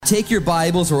take your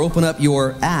Bibles or open up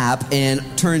your app and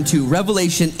turn to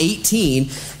Revelation 18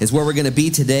 is where we're going to be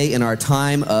today in our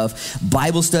time of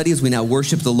Bible study as we now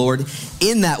worship the Lord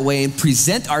in that way and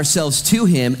present ourselves to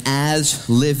Him as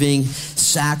living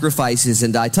sacrifices.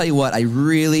 And I tell you what, I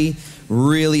really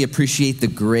appreciate the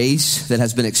grace that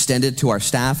has been extended to our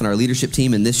staff and our leadership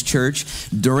team in this church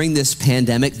during this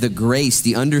pandemic. The grace,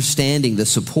 the understanding, the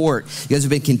support. You guys have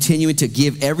been continuing to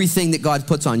give everything that God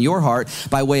puts on your heart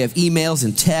by way of emails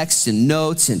and texts and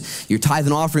notes and your tithe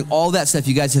and offering, all that stuff.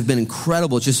 You guys have been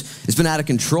incredible. It's been out of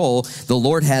control. The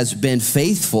Lord has been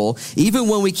faithful. Even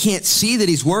when we can't see that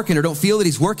He's working or don't feel that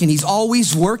He's working, He's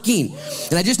always working.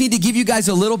 And I just need to give you guys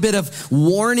a little bit of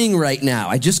warning right now.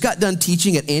 I just got done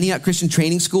teaching at Antioch Christian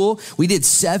Training School. We did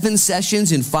 7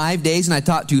 sessions in 5 days, and I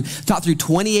taught through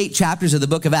 28 chapters of the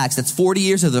book of Acts. That's 40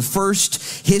 years of the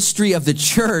first history of the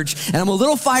church, and I'm a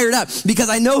little fired up because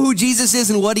I know who Jesus is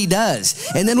and what He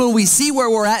does. And then when we see where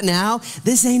we're at now,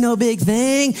 this ain't no big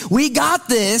thing. We got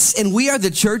this, and we are the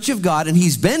church of God, and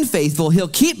He's been faithful. He'll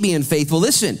keep being faithful.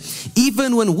 Listen,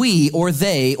 even when we or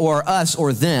they or us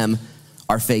or them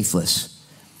are faithless.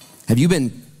 Have you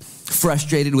been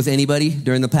frustrated with anybody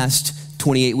during the past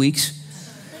 28 weeks?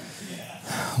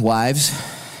 Wives,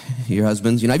 your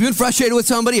husbands, have you been frustrated with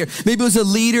somebody, or maybe it was a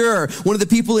leader or one of the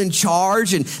people in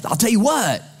charge? And I'll tell you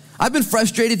what, I've been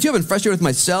frustrated too. I've been frustrated with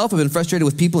myself. I've been frustrated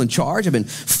with people in charge. I've been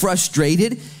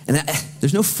frustrated, and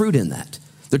there's no fruit in that.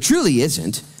 There truly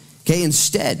isn't. Okay,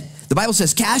 instead, the Bible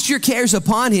says, cast your cares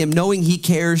upon Him, knowing He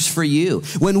cares for you.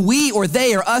 When we or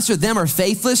they or us or them are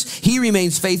faithless, He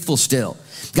remains faithful still.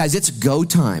 Guys, it's go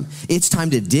time. It's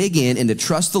time to dig in and to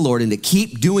trust the Lord and to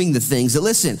keep doing the things that,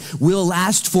 listen, will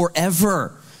last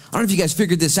forever. I don't know if you guys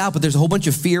figured this out, but there's a whole bunch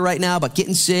of fear right now about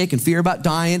getting sick and fear about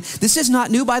dying. This is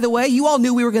not new, by the way. You all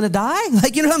knew we were going to die.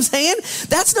 You know what I'm saying?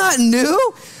 That's not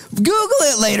new. Google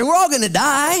it later. We're all going to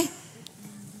die.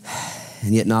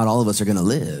 And yet not all of us are going to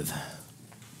live.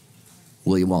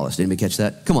 William Wallace, did anybody catch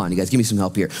that? Come on, you guys, give me some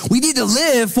help here. We need to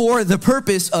live for the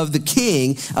purpose of the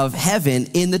King of heaven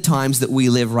in the times that we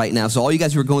live right now. So all you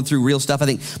guys who are going through real stuff, I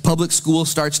think public school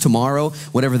starts tomorrow,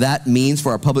 whatever that means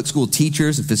for our public school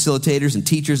teachers and facilitators and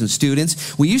teachers and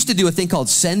students. We used to do a thing called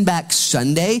Send Back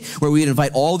Sunday, where we'd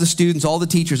invite all the students, all the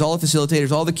teachers, all the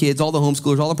facilitators, all the kids, all the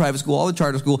homeschoolers, all the private school, all the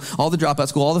charter school, all the dropout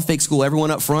school, all the fake school, everyone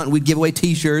up front, and we'd give away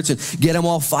t-shirts and get them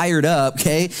all fired up,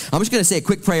 okay? I'm just going to say a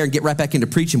quick prayer and get right back into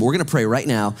preaching, but we're going to pray right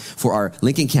now for our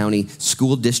Lincoln County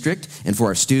School District and for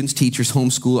our students, teachers,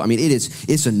 homeschool. I mean,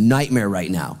 it's a nightmare right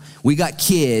now. We got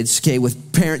kids, okay,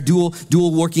 with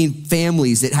dual working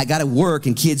families that got to work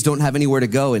and kids don't have anywhere to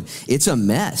go, and it's a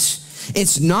mess.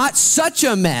 It's not such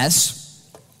a mess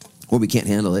where we can't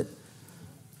handle it.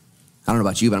 I don't know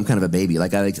about you, but I'm kind of a baby. I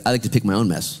like to pick my own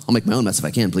mess. I'll make my own mess if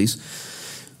I can, please.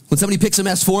 When somebody picks a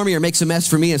mess for me or makes a mess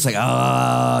for me, it's like,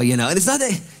 and it's not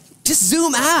that. Just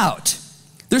zoom out.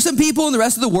 There's some people in the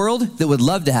rest of the world that would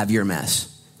love to have your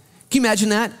mess. Can you imagine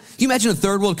that? Can you imagine a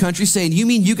third world country saying, you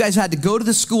mean you guys had to go to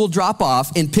the school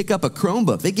drop-off and pick up a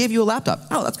Chromebook? They gave you a laptop.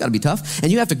 Oh, that's got to be tough.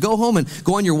 And you have to go home and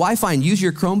go on your Wi-Fi and use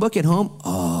your Chromebook at home?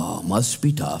 Oh, must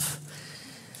be tough.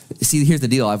 See, here's the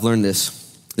deal. I've learned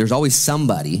this. There's always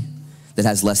somebody that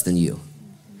has less than you.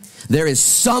 There is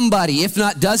somebody, if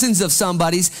not dozens of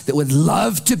somebodies, that would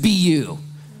love to be you.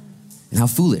 And how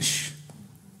foolish,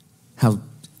 how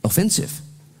offensive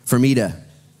for me to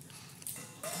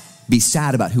be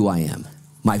sad about who I am,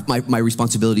 my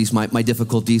responsibilities, my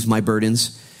difficulties, my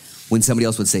burdens, when somebody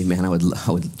else would say, man,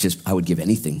 I would give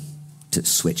anything to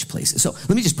switch places. So let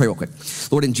me just pray real quick.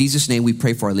 Lord, in Jesus' name, we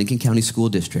pray for our Lincoln County School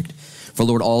District. For,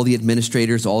 Lord, all the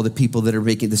administrators, all the people that are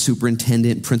making the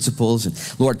superintendent, principals,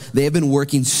 and Lord, they have been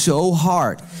working so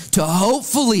hard to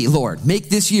hopefully, Lord, make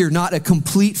this year not a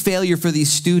complete failure for these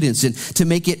students and to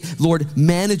make it, Lord,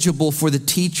 manageable for the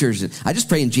teachers. And I just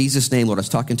pray in Jesus' name, Lord. I was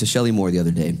talking to Shelly Moore the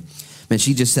other day. Man,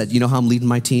 she just said, you know how I'm leading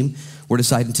my team? We're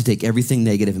deciding to take everything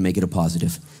negative and make it a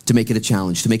positive, to make it a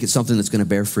challenge, to make it something that's going to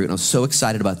bear fruit. And I'm so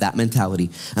excited about that mentality.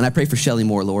 And I pray for Shelly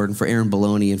Moore, Lord, and for Aaron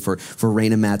Baloney, and for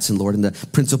Raina Matson, Lord, and the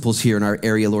principals here in our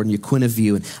area, Lord, and Yaquina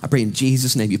View. And I pray in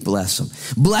Jesus' name you bless them.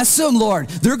 Bless them, Lord.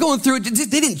 They're going through it.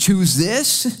 They didn't choose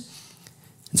this.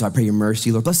 And so I pray your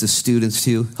mercy, Lord. Bless the students,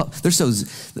 too. They're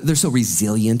so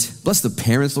resilient. Bless the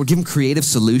parents, Lord. Give them creative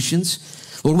solutions.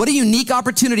 Lord, what a unique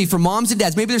opportunity for moms and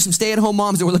dads. Maybe there's some stay-at-home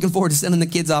moms that we're looking forward to sending the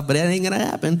kids off, but that ain't going to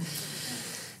happen.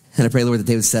 And I pray, Lord, that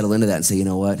they would settle into that and say, you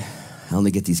know what? I only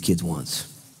get these kids once.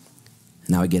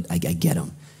 Now I get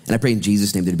them. And I pray in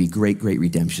Jesus' name there'd be great, great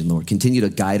redemption, Lord. Continue to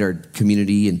guide our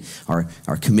community and our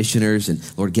commissioners, and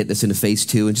Lord, get us into phase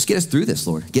 2 and just get us through this,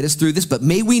 Lord. Get us through this, but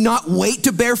may we not wait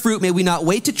to bear fruit. May we not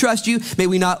wait to trust you. May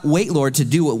we not wait, Lord, to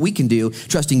do what we can do,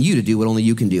 trusting you to do what only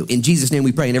you can do. In Jesus' name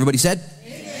we pray. And everybody said?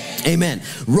 Amen.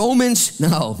 Romans.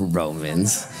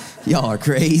 Y'all are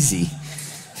crazy.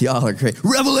 Y'all are crazy.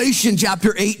 Revelation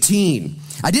chapter 18.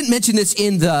 I didn't mention this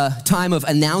in the time of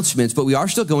announcements, but we are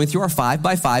still going through our 5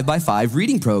 by 5 by 5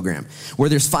 reading program, where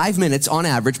there's 5 minutes on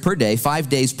average per day, 5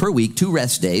 days per week, 2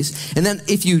 rest days. And then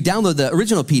if you download the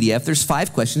original PDF, there's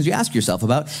 5 questions you ask yourself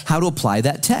about how to apply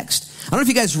that text. I don't know if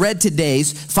you guys read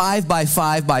today's 5 by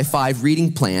 5 by 5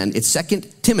 reading plan. It's 2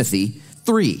 Timothy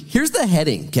 3. Here's the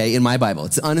heading, okay, in my Bible.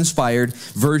 It's an uninspired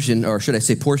version, or should I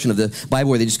say portion of the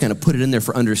Bible where they just kind of put it in there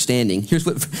for understanding. Here's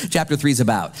what chapter 3 is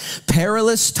about.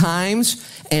 Perilous times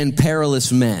and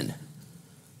perilous men.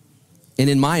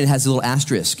 And in mine, it has a little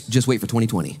asterisk. Just wait for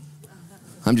 2020.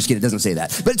 I'm just kidding, it doesn't say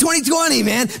that. But 2020,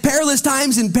 man, perilous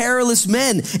times and perilous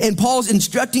men. And Paul's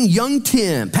instructing young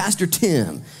Tim, Pastor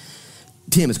Tim.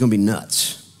 Tim, it's going to be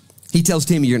nuts. He tells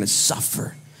Tim, you're going to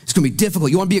suffer. It's going to be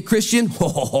difficult. You want to be a Christian?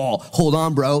 Hold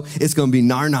on, bro. It's going to be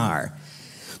nar.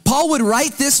 Paul would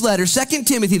write this letter, 2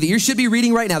 Timothy, that you should be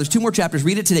reading right now. There's 2 more chapters.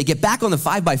 Read it today. Get back on the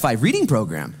 5 by 5 reading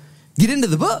program. Get into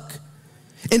the book.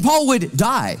 And Paul would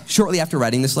die shortly after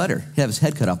writing this letter. He'd have his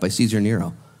head cut off by Caesar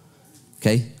Nero.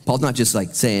 Okay? Paul's not just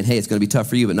like saying, hey, it's going to be tough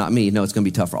for you, but not me. No, it's going to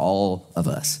be tough for all of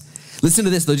us. Listen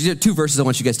to this, though. These are 2 verses I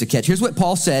want you guys to catch. Here's what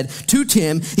Paul said to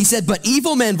Tim. He said, but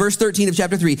evil men, verse 13 of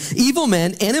chapter 3, evil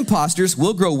men and imposters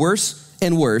will grow worse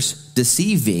and worse,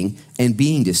 deceiving and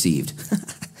being deceived.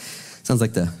 Sounds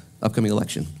like the upcoming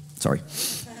election. Sorry.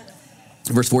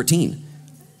 Verse 14.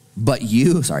 But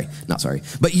you,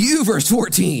 verse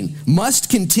 14, must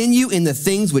continue in the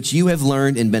things which you have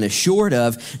learned and been assured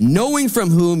of, knowing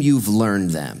from whom you've learned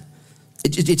them.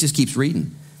 It just keeps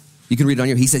reading. You can read it on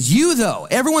your, he says, you though,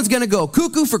 everyone's going to go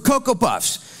cuckoo for Cocoa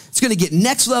Puffs. It's going to get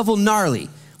next level gnarly.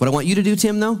 What I want you to do,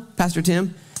 Tim, though, Pastor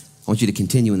Tim, I want you to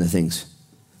continue in the things.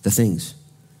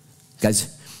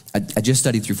 Guys, I just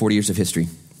studied through 40 years of history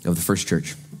of the first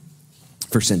church,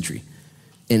 first century.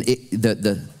 And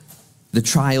the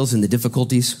trials and the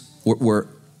difficulties were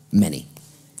many.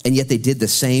 And yet they did the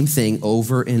same thing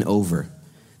over and over.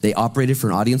 They operated for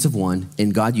an audience of one,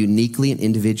 and God uniquely and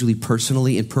individually,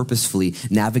 personally and purposefully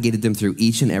navigated them through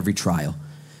each and every trial.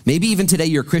 Maybe even today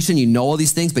you're a Christian, you know all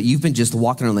these things, but you've been just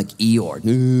walking around like Eeyore.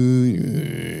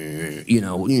 You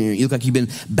know, you look like you've been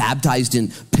baptized in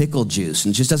pickle juice,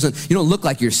 and you don't look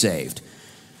like you're saved.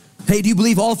 Hey, do you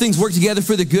believe all things work together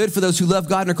for the good for those who love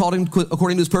God and are called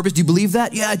according to his purpose? Do you believe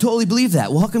that? Yeah, I totally believe that.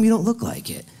 Well, how come you don't look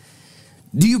like it?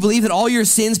 Do you believe that all your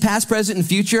sins, past, present, and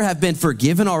future, have been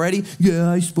forgiven already?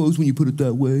 Yeah, I suppose when you put it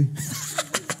that way.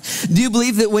 Do you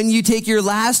believe that when you take your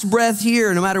last breath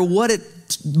here, no matter what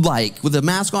it's like, with a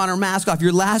mask on or mask off,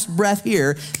 your last breath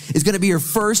here is going to be your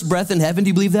first breath in heaven? Do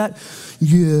you believe that?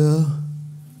 Yeah.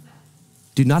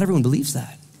 Dude, not everyone believes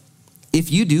that.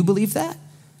 If you do believe that,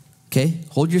 okay,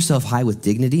 hold yourself high with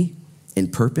dignity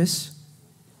and purpose.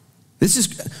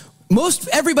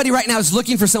 Everybody right now is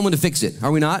looking for someone to fix it,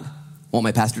 are we not? Want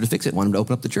my pastor to fix it, want him to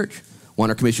open up the church.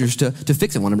 Want our commissioners to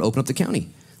fix it, want him to open up the county.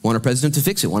 Want our president to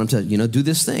fix it, want him to, do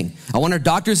this thing. I want our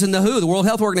doctors in the WHO, the World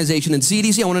Health Organization, and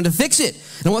CDC, I want them to fix it.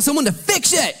 And I want someone to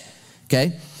fix it,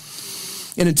 okay?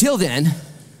 And until then,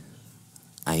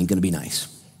 I ain't gonna be nice.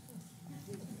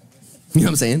 You know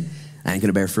what I'm saying? I ain't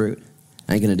gonna bear fruit.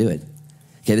 I ain't gonna do it.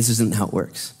 Okay, this isn't how it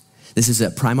works. This is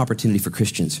a prime opportunity for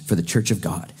Christians, for the church of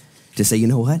God, to say, you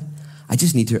know what? I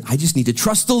just need to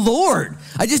trust the Lord.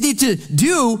 I just need to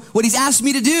do what he's asked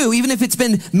me to do, even if it's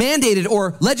been mandated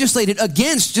or legislated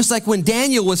against, just like when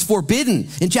Daniel was forbidden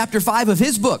in chapter 5 of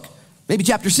his book, maybe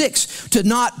chapter 6, to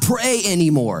not pray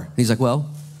anymore. And he's like, well,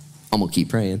 I'm going to keep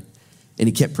praying. And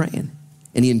he kept praying.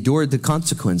 And he endured the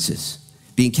consequences,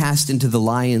 being cast into the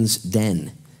lion's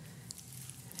den.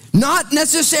 Not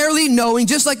necessarily knowing,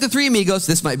 just like the 3 amigos,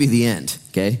 this might be the end,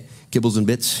 okay? Kibbles and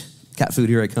bits. Cat food,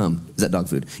 here I come. Is that dog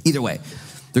food? Either way,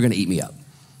 they're going to eat me up.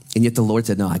 And yet the Lord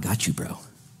said, no, I got you, bro.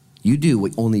 You do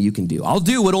what only you can do. I'll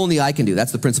do what only I can do.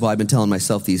 That's the principle I've been telling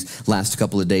myself these last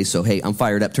couple of days. So, hey, I'm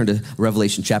fired up. Turn to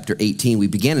Revelation chapter 18. We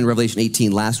began in Revelation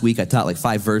 18 last week. I taught like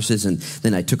 5 verses, and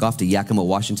then I took off to Yakima,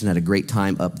 Washington, had a great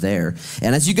time up there.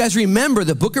 And as you guys remember,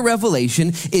 the book of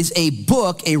Revelation is a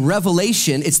book, a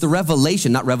revelation. It's the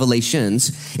revelation, not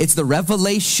revelations. It's the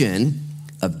revelation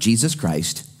of Jesus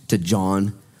Christ to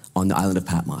John on the island of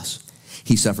Patmos.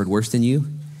 He suffered worse than you,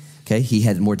 okay? He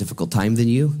had a more difficult time than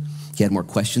you. He had more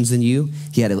questions than you.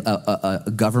 He had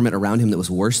a government around him that was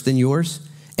worse than yours.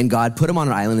 And God put him on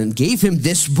an island and gave him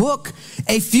this book,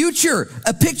 a future,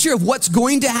 a picture of what's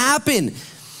going to happen.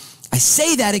 I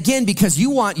say that again because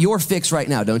you want your fix right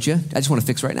now, don't you? I just want to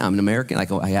fix right now. I'm an American.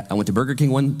 I went to Burger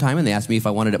King one time and they asked me if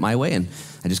I wanted it my way. And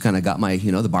I just kind of got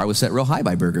the bar was set real high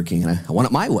by Burger King and I want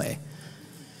it my way.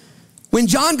 When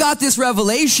John got this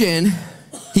revelation,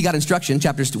 he got instruction,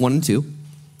 chapters 1 and 2,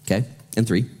 okay, and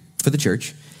 3 for the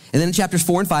church. And then in chapters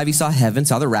 4 and 5, he saw heaven,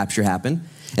 saw the rapture happen.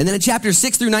 And then in chapters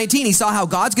 6 through 19, he saw how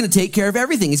God's going to take care of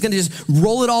everything. He's going to just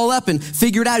roll it all up and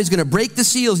figure it out. He's going to break the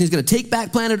seals. And he's going to take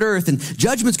back planet Earth. And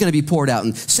judgment's going to be poured out.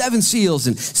 And 7 seals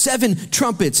and 7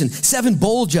 trumpets and 7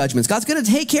 bowl judgments. God's going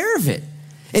to take care of it.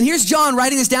 And here's John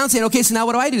writing this down saying, okay, so now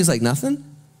what do? He's like, nothing.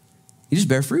 You just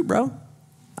bear fruit, bro.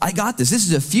 I got this. This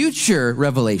is a future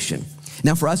revelation.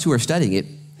 Now for us who are studying it,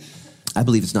 I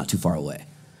believe it's not too far away.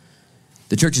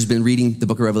 The church has been reading the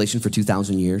book of Revelation for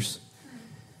 2,000 years.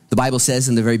 The Bible says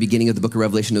in the very beginning of the book of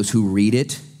Revelation, those who read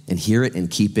it and hear it and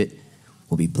keep it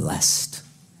will be blessed.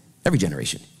 Every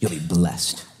generation, you'll be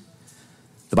blessed.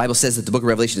 The Bible says that the book of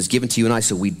Revelation is given to you and I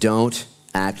so we don't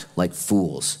act like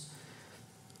fools.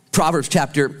 Proverbs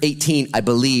chapter 18, I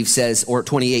believe, says, or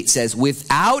 28 says,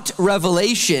 without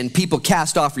revelation, people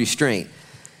cast off restraint.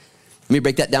 Let me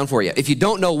break that down for you. If you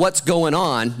don't know what's going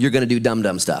on, you're going to do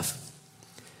dumb stuff.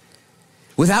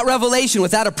 Without revelation,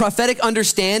 without a prophetic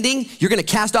understanding, you're going to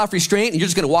cast off restraint and you're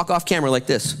just going to walk off camera like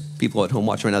this. People at home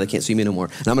watching right now, they can't see me no more.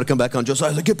 And I'm going to come back on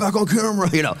Josiah, like, get back on camera,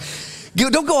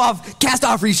 Don't go off, cast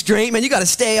off restraint, man. You got to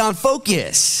stay on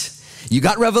focus. You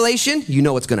got revelation, you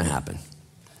know what's going to happen.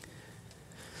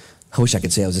 I wish I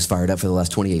could say I was this fired up for the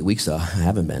last 28 weeks, though. I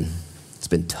haven't been. It's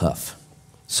been tough.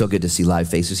 So good to see live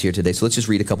faces here today. So let's just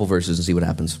read a couple verses and see what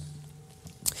happens.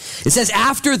 It says,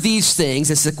 after these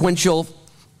things, a sequential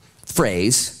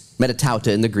phrase,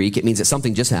 metatauta in the Greek, it means that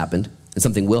something just happened and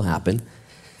something will happen.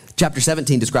 Chapter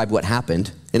 17 described what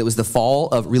happened, and it was the fall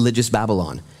of religious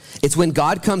Babylon. It's when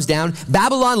God comes down.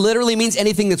 Babylon literally means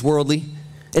anything that's worldly,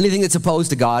 anything that's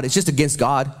opposed to God. It's just against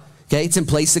God. Okay, it's in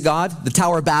place of God. The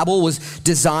Tower of Babel was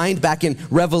designed back in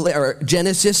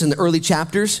Genesis in the early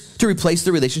chapters to replace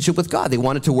the relationship with God. They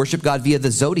wanted to worship God via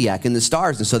the zodiac and the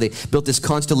stars, and so they built this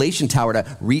constellation tower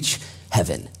to reach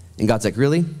heaven. And God's like,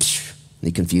 really? And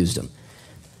he confused them.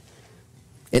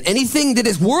 And anything that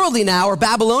is worldly now or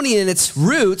Babylonian in its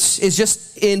roots is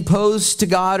just imposed to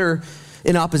God or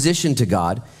in opposition to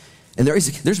God. And I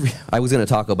was going to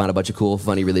talk about a bunch of cool,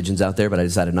 funny religions out there, but I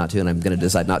decided not to, and I'm going to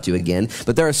decide not to again.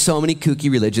 But there are so many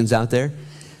kooky religions out there.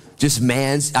 Just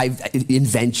man's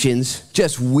inventions,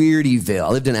 just Weirdville. I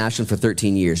lived in Ashland for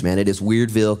 13 years, man. It is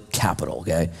Weirdville capital,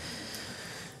 okay?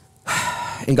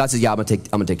 And God says, yeah, I'm going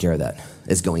to take care of that.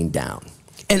 It's going down.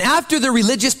 And after the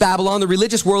religious Babylon, the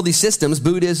religious worldly systems,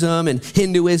 Buddhism and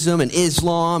Hinduism and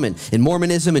Islam and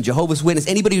Mormonism and Jehovah's Witness,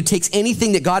 anybody who takes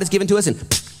anything that God has given to us and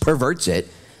perverts it,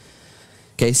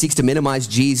 okay, seeks to minimize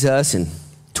Jesus and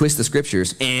twist the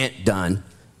scriptures, done.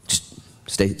 Just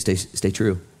stay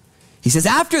true. He says,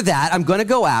 after that, I'm going to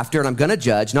go after and I'm going to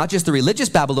judge not just the religious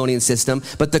Babylonian system,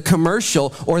 but the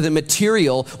commercial or the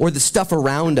material or the stuff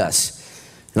around us.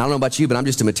 And I don't know about you, but I'm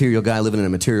just a material guy living in a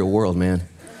material world, man.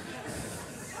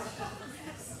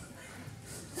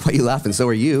 Why are you laughing? So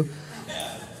are you.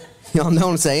 Y'all know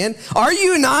what I'm saying? Are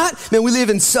you not? Man, we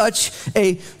live in such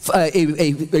a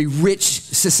rich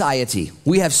society.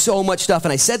 We have so much stuff.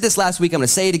 And I said this last week. I'm going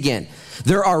to say it again.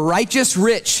 There are righteous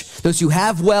rich, those who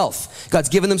have wealth. God's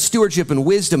given them stewardship and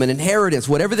wisdom and inheritance,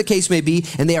 whatever the case may be,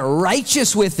 and they are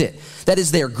righteous with it. That is,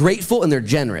 they are grateful and they're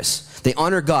generous. They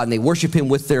honor God and they worship him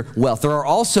with their wealth. There are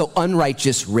also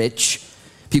unrighteous rich,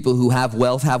 people who have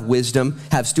wealth, have wisdom,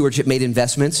 have stewardship, made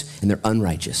investments, and they're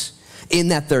unrighteous in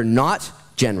that they're not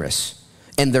generous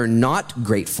and they're not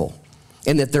grateful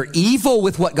and that they're evil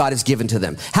with what God has given to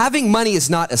them. Having money is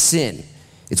not a sin.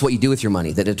 It's what you do with your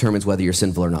money that determines whether you're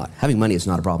sinful or not. Having money is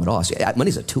not a problem at all.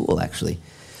 Money's a tool, actually.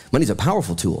 Money's a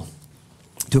powerful tool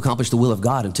to accomplish the will of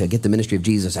God and to get the ministry of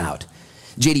Jesus out.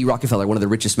 J.D. Rockefeller, one of the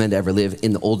richest men to ever live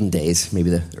in the olden days, maybe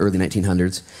the early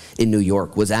 1900s, in New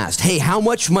York, was asked, hey, how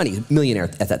much money, millionaire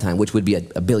at that time, which would be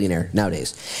a billionaire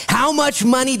nowadays, how much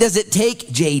money does it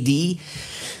take, J.D.,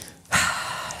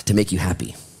 to make you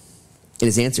happy? And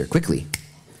his answer, quickly,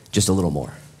 just a little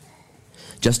more.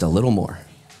 Just a little more.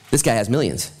 This guy has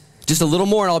millions. Just a little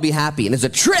more and I'll be happy. And it's a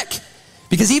trick,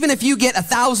 because even if you get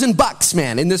 $1,000,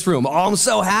 man, in this room, oh, I'm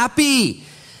so happy.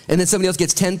 And then somebody else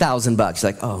gets $10,000.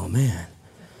 You're like, oh, man.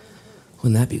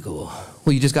 Wouldn't that be cool?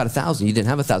 Well, you just got 1,000. You didn't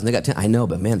have 1,000. They got 10. I know,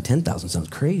 but man, 10,000 sounds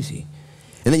crazy.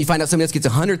 And then you find out somebody else gets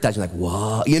 100,000. You're like,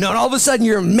 whoa. And all of a sudden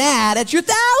you're mad at your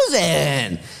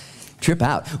 1,000. Trip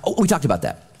out. Oh, we talked about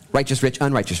that. Righteous rich,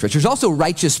 unrighteous rich. There's also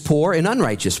righteous poor and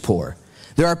unrighteous poor.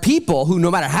 There are people who, no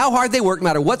matter how hard they work, no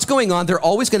matter what's going on, they're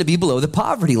always going to be below the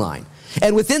poverty line.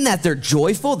 And within that, they're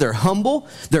joyful, they're humble,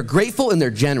 they're grateful, and they're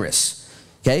generous.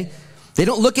 Okay? They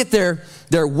don't look at their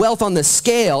wealth on the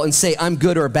scale and say, I'm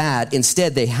good or bad.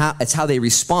 Instead, it's how they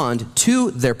respond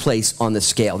to their place on the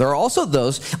scale. There are also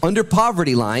those under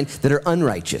poverty line that are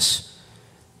unrighteous.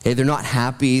 Okay, they're not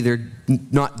happy, they're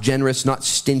not generous, not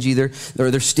stingy,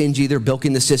 they're stingy, they're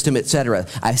bilking the system, etc.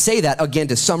 I say that, again,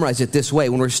 to summarize it this way.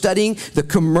 When we're studying the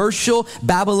commercial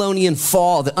Babylonian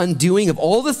fall, the undoing of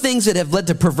all the things that have led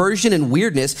to perversion and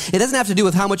weirdness, it doesn't have to do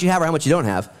with how much you have or how much you don't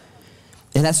have.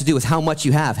 It has to do with how much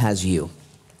you have has you.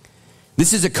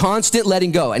 This is a constant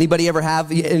letting go. Anybody ever have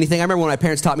anything? I remember when my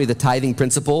parents taught me the tithing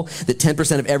principle, that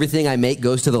 10% of everything I make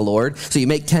goes to the Lord. So you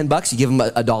make $10, you give them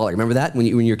 $1. Remember that? When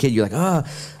you're a kid, you're like,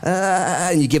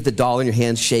 and you give the $1 and your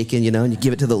hand's shaking, and you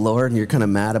give it to the Lord and you're kind of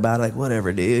mad about it, like,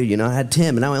 whatever, dude, I had 10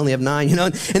 and now I only have 9,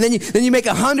 and then you make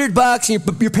 $100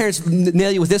 and your parents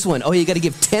nail you with this one. Oh, you got to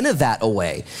give 10 of that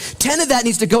away. 10 of that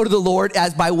needs to go to the Lord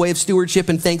as by way of stewardship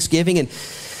and thanksgiving. And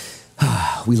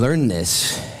we learn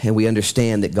this and we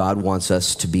understand that God wants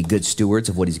us to be good stewards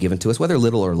of what he's given to us, whether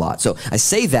little or a lot. So I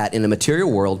say that in a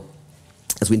material world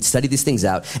as we study these things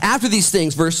out. After these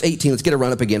things, verse 18, let's get a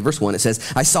run up again. Verse 1, it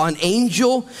says, I saw an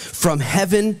angel from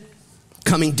heaven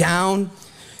coming down,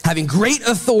 having great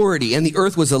authority, and the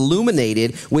earth was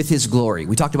illuminated with his glory.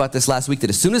 We talked about this last week, that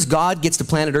as soon as God gets to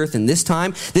planet earth in this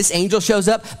time, this angel shows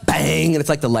up, bang, and it's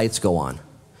like the lights go on.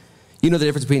 You know the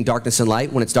difference between darkness and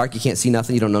light. When it's dark, you can't see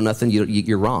nothing, you don't know nothing,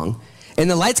 you're wrong. And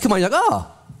the lights come on, you're like,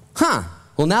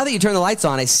 well, now that you turn the lights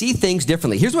on, I see things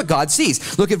differently. Here's what God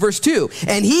sees. Look at verse 2.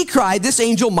 And he cried, this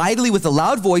angel mightily with a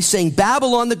loud voice, saying,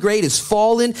 Babylon the Great is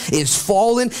fallen,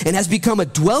 and has become a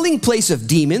dwelling place of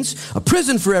demons, a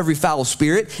prison for every foul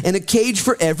spirit, and a cage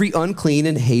for every unclean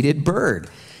and hated bird.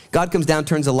 God comes down,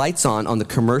 turns the lights on the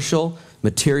commercial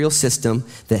material system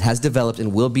that has developed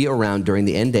and will be around during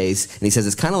the end days. And he says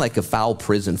it's kind of like a foul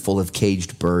prison full of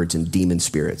caged birds and demon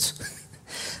spirits.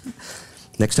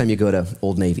 Next time you go to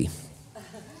Old Navy,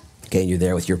 okay, and you're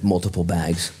there with your multiple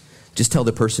bags, just tell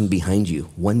the person behind you,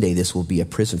 one day this will be a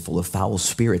prison full of foul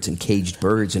spirits and caged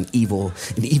birds and evil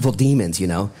demons,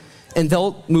 And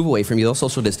they'll move away from you. They'll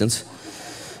social distance.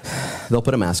 They'll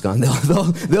put a mask on.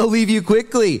 They'll leave you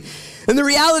quickly. And the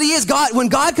reality is, when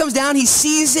God comes down, he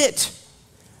sees it.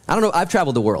 I don't know, I've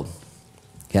traveled the world.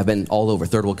 Okay, I've been all over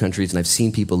third world countries, and I've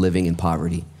seen people living in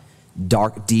poverty.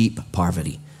 Dark, deep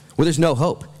poverty, where there's no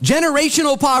hope.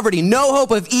 Generational poverty, no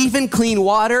hope of even clean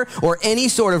water or any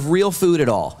sort of real food at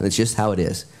all. And it's just how it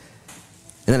is.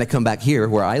 And then I come back here,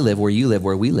 where I live, where you live,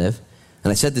 where we live.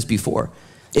 And I said this before.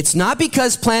 It's not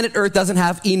because planet Earth doesn't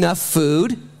have enough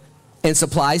food and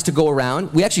supplies to go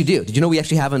around. We actually do. Did you know we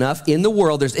actually have enough? In the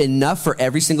world, there's enough for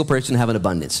every single person to have an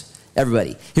abundance.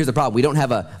 Everybody. Here's the problem. We don't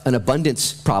have an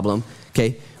abundance problem,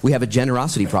 okay? We have a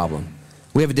generosity problem.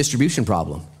 We have a distribution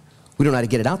problem. We don't know how to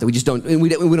get it out there. We just don't, and we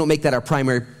don't make that our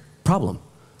primary problem.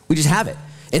 We just have it.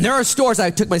 And there are stores.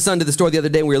 I took my son to the store the other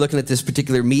day and we were looking at this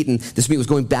particular meat, and this meat was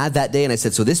going bad that day. And I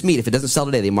said, so this meat, if it doesn't sell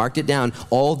today, they marked it down,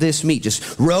 all this meat,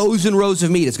 just rows and rows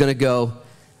of meat, is going to go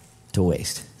to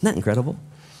waste. Isn't that incredible?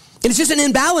 And it's just an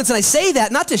imbalance. And I say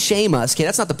that not to shame us. Okay,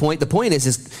 that's not the point. The point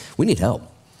is we need help.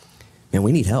 Man,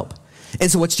 we need help. And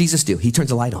so what's Jesus do? He turns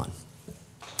the light on.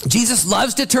 Jesus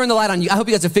loves to turn the light on. I hope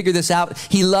you guys have figured this out.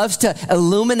 He loves to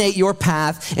illuminate your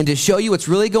path and to show you what's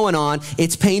really going on.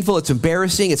 It's painful. It's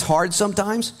embarrassing. It's hard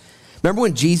sometimes. Remember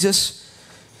when Jesus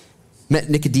met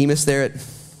Nicodemus there at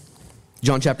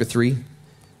John chapter 3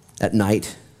 at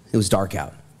night? It was dark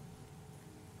out.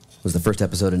 It was the first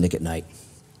episode of Nick at Night.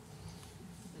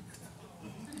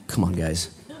 Come on,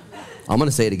 guys. I'm going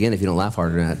to say it again if you don't laugh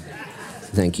harder than that.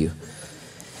 Thank you.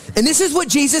 And this is what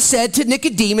Jesus said to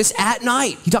Nicodemus at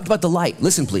night. He talked about the light.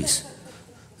 Listen, please.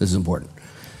 This is important.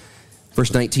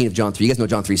 Verse 19 of John 3. You guys know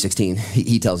John 3:16.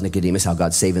 He tells Nicodemus how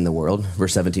God's saving the world.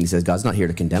 Verse 17, he says, God's not here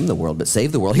to condemn the world, but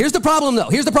save the world. Here's the problem, though.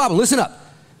 Here's the problem. Listen up.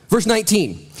 Verse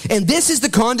 19. And this is the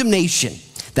condemnation,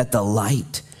 that the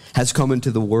light has come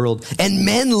into the world, and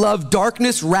men love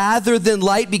darkness rather than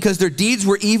light because their deeds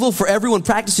were evil. For everyone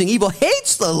practicing evil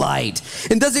hates the light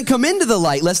and doesn't come into the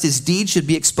light, lest his deeds should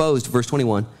be exposed. Verse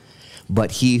 21.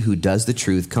 But he who does the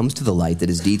truth comes to the light, that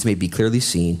his deeds may be clearly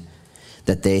seen,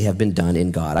 that they have been done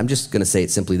in God. I'm just going to say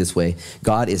it simply this way.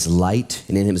 God is light,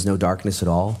 and in him is no darkness at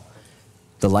all.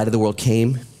 The light of the world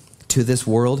came to this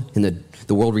world, and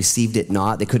the world received it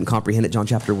not. They couldn't comprehend it, John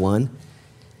chapter 1.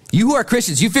 You who are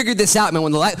Christians, you figured this out, man.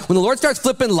 When the Lord starts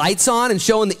flipping lights on and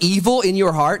showing the evil in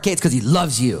your heart, okay, it's because he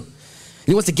loves you.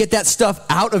 He wants to get that stuff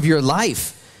out of your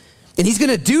life. And he's going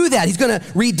to do that. He's going to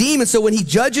redeem. And so when he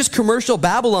judges commercial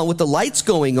Babylon with the lights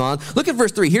going on, look at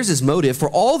verse 3. Here's his motive. For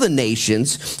all the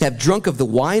nations have drunk of the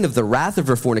wine of the wrath of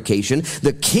her fornication.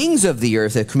 The kings of the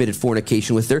earth have committed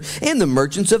fornication with her. And the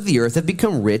merchants of the earth have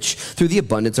become rich through the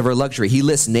abundance of her luxury. He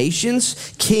lists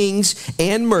nations, kings,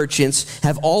 and merchants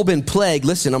have all been plagued.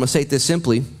 Listen, I'm going to say this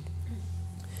simply.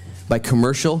 By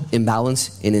commercial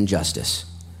imbalance and injustice.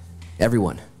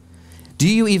 Everyone. Do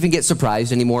you even get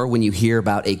surprised anymore when you hear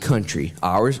about a country,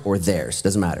 ours or theirs,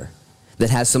 doesn't matter,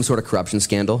 that has some sort of corruption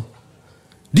scandal?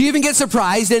 Do you even get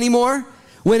surprised anymore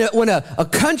when a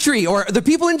country or the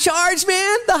people in charge,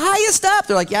 man, the highest up,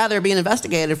 they're like, yeah, they're being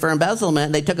investigated for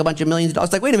embezzlement. They took a bunch of millions of dollars.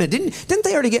 It's like, wait a minute, didn't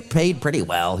they already get paid pretty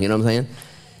well? You know what I'm saying?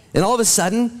 And all of a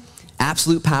sudden,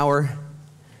 absolute power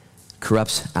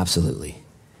corrupts absolutely.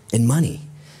 And money.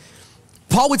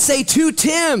 Paul would say to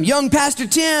Tim, young Pastor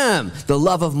Tim, the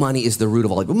love of money is the root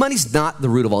of all evil. Money's not the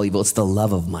root of all evil, it's the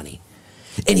love of money.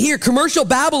 And here, commercial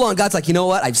Babylon, God's like, you know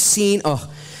what? I've seen,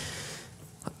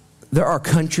 there are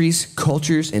countries,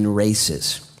 cultures, and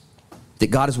races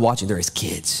that God is watching. They're his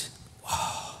kids.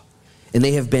 Wow. And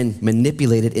they have been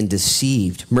manipulated and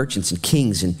deceived. Merchants and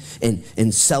kings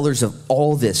and sellers of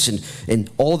all this and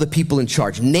all the people in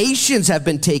charge. Nations have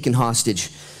been taken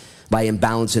hostage by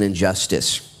imbalance and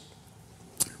injustice.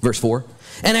 Verse 4,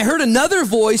 and I heard another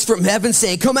voice from heaven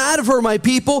saying, come out of her, my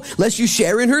people, lest you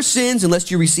share in her sins and lest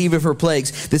you receive of her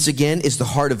plagues. This again is the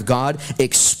heart of God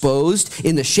exposed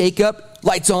in the shake-up,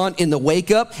 lights on in the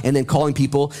wake-up, and then calling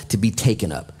people to be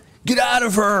taken up. Get out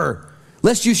of her,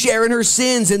 lest you share in her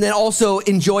sins and then also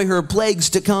enjoy her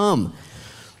plagues to come.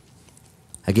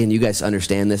 Again, you guys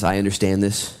understand this. I understand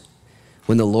this.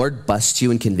 When the Lord busts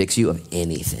you and convicts you of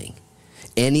anything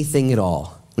at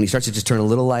all, when he starts to just turn a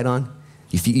little light on,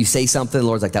 you say something, the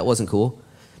Lord's like, that wasn't cool.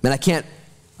 Man, I can't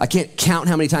count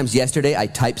how many times yesterday I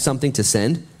typed something to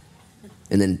send,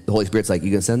 and then the Holy Spirit's like, you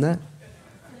gonna send that?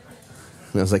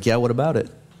 And I was like, yeah, what about it?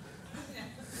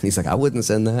 And he's like, I wouldn't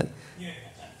send that.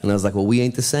 And I was like, well, we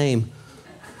ain't the same.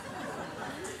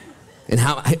 And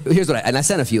I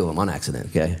sent a few of them on accident,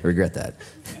 okay? I regret that.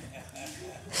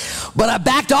 But I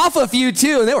backed off a few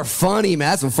too, and they were funny,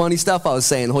 man. That's some funny stuff I was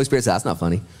saying. The Holy Spirit said, that's not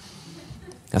funny.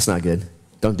 That's not good.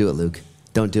 Don't do it, Luke.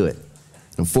 Don't do it.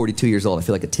 I'm 42 years old. I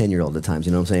feel like a 10-year-old at times,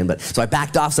 you know what I'm saying? But so I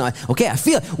backed off. So I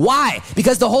feel it. Why?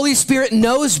 Because the Holy Spirit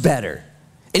knows better.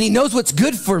 And he knows what's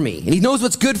good for me. And he knows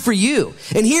what's good for you.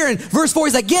 And here in verse 4,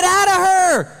 he's like, get out of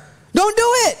her. Don't do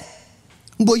it.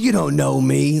 Well, you don't know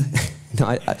me.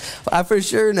 No, I for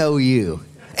sure know you.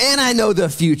 And I know the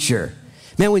future.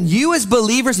 Man, when you as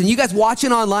believers and you guys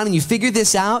watching online and you figure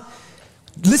this out,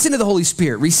 listen to the Holy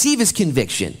Spirit. Receive his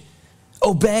conviction.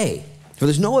 Obey. For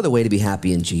there's no other way to be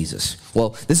happy in Jesus.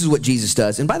 Well, this is what Jesus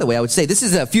does. And by the way, I would say this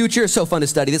is a future. It's so fun to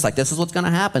study this. Like, this is what's going to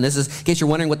happen. This is, in case you're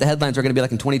wondering what the headlines are going to be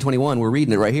like in 2021, we're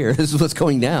reading it right here. This is what's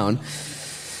going down.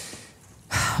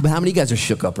 But how many of you guys are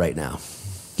shook up right now?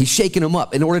 He's shaking them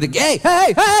up in order to, hey,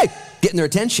 getting their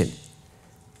attention.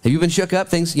 Have you been shook up?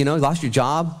 Things, you lost your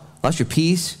job, lost your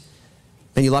peace,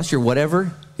 and you lost your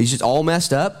whatever. He's just all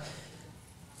messed up.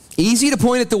 Easy to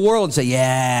point at the world and say,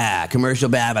 yeah, commercial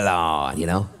Babylon,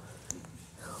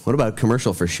 What about a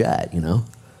commercial for Shed,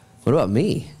 What about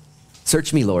me?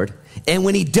 Search me, Lord. And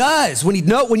when he does, when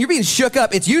you're being shook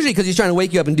up, it's usually because he's trying to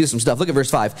wake you up and do some stuff. Look at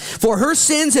verse 5. For her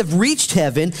sins have reached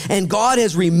heaven, and God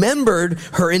has remembered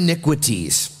her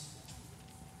iniquities.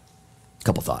 A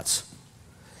couple thoughts.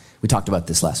 We talked about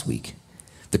this last week.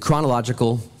 The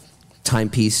chronological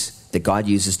timepiece that God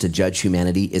uses to judge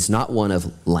humanity is not one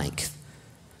of length.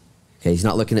 Okay, he's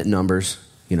not looking at numbers,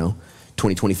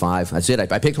 2025. That's it. I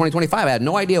picked 2025. I had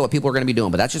no idea what people were going to be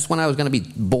doing, but that's just when I was going to be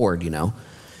bored,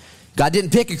 God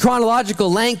didn't pick a chronological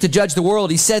length to judge the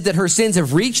world. He said that her sins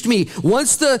have reached me.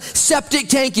 Once the septic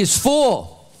tank is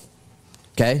full,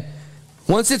 okay?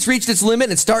 Once it's reached its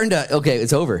limit, it's starting to, okay,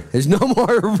 it's over. There's no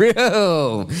more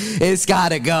room. It's got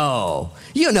to go.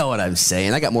 You know what I'm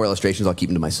saying. I got more illustrations. I'll keep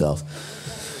them to myself.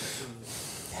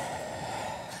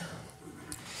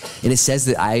 And it says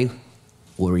that I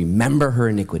will remember her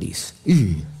iniquities.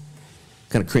 Kind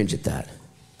of cringe at that.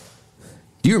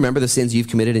 Do you remember the sins you've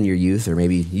committed in your youth? Or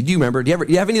maybe, do you remember, do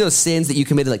you have any of those sins that you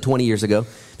committed like 20 years ago?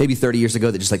 Maybe 30 years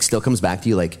ago that just like still comes back to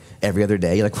you like every other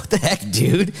day? You're like, what the heck,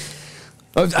 dude?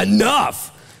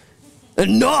 Enough.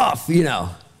 And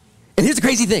here's the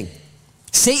crazy thing.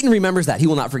 Satan remembers that. He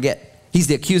will not forget. He's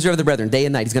the accuser of the brethren day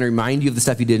and night. He's going to remind you of the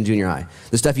stuff you did in junior high,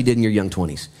 the stuff you did in your young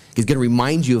 20s. He's going to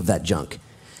remind you of that junk.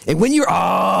 And when you're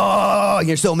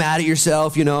so mad at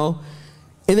yourself, and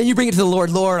then you bring it to the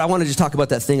Lord, I want to just talk about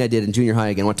that thing I did in junior high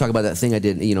again. I want to talk about that thing I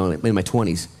did, in my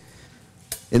 20s.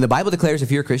 And the Bible declares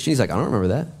if you're a Christian, he's like, I don't remember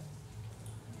that.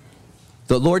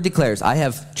 The Lord declares, I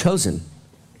have chosen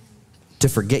to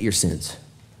forget your sins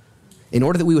in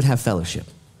order that we would have fellowship.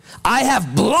 I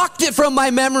have blocked it from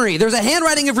my memory. There's a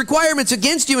handwriting of requirements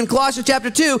against you in Colossians chapter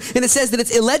 2, and it says that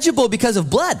it's illegible because of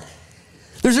blood.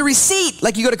 There's a receipt,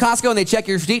 like you go to Costco and they check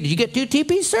your receipt. Did you get 2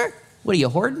 TPs, sir? What are you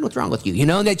hoarding? What's wrong with you? You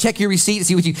know, and they check your receipt to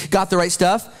see what you got the right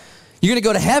stuff. You're going to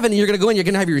go to heaven and you're going to go in, you're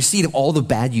going to have your receipt of all the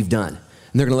bad you've done.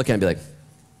 And they're going to look at it and be like,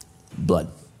 blood,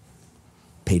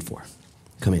 paid for,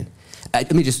 come in.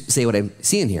 Let me just say what I'm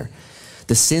seeing here.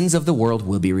 The sins of the world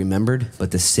will be remembered,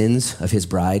 but the sins of his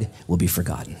bride will be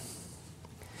forgotten.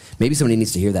 Maybe somebody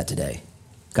needs to hear that today.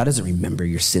 God doesn't remember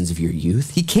your sins of your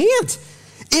youth. He can't.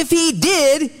 If he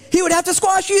did, he would have to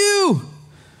squash you.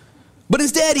 But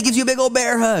instead, he gives you a big old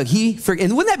bear hug.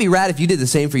 And wouldn't that be rad if you did the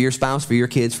same for your spouse, for your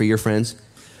kids, for your friends?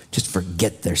 Just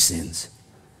forget their sins.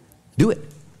 Do it.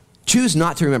 Choose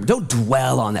not to remember. Don't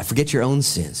dwell on that. Forget your own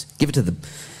sins. Give it to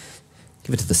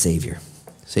the Savior.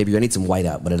 Savior, I need some white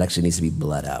out, but it actually needs to be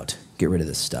blood out. Get rid of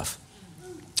this stuff.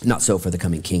 Not so for the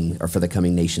coming king or for the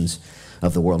coming nations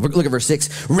of the world. Look at verse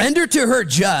 6. Render to her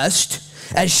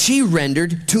just as she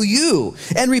rendered to you,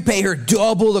 and repay her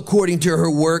double according to her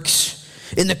works.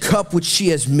 In the cup which she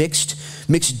has mixed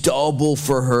double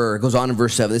for her. It goes on in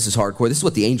verse 7. This is hardcore. This is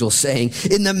what the angel's saying.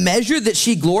 In the measure that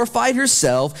she glorified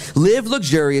herself, lived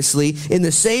luxuriously, in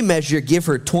the same measure give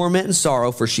her torment and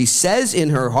sorrow, for she says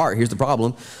in her heart, here's the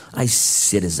problem, I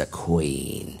sit as a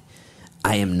queen.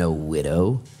 I am no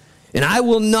widow, and I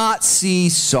will not see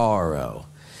sorrow.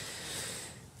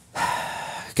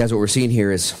 Guys, what we're seeing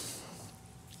here is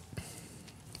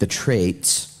the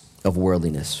traits of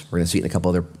worldliness. We're going to see it in a couple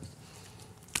other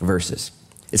verses.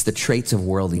 It's the traits of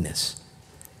worldliness.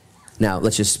 Now,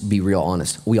 let's just be real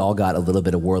honest. We all got a little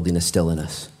bit of worldliness still in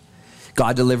us.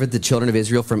 God delivered the children of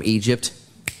Israel from Egypt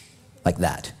like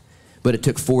that. But it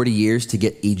took 40 years to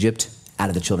get Egypt out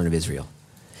of the children of Israel.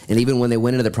 And even when they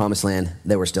went into the promised land,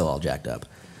 they were still all jacked up.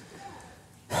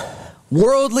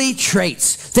 Worldly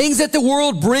traits, things that the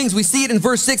world brings. We see it in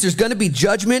verse 6. There's going to be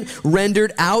judgment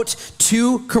rendered out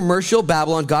to commercial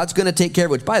Babylon. God's going to take care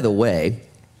of it, which, by the way,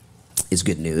 is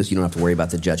good news. You don't have to worry about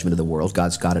the judgment of the world.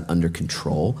 God's got it under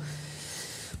control.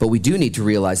 But we do need to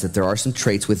realize that there are some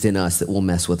traits within us that will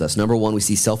mess with us. Number one, we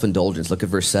see self-indulgence. Look at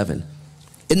verse 7.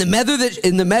 In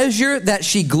the measure that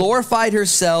she glorified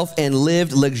herself and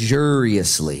lived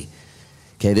luxuriously.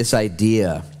 Okay, this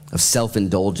idea of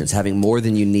self-indulgence, having more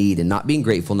than you need and not being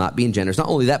grateful, not being generous. Not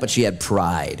only that, but she had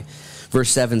pride. Verse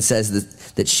 7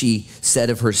 says that she said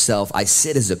of herself, I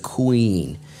sit as a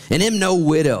queen and am no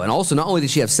widow. And also, not only did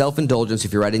she have self-indulgence,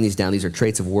 if you're writing these down, these are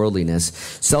traits of worldliness,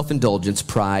 self-indulgence,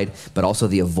 pride, but also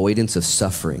the avoidance of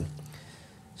suffering.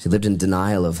 She lived in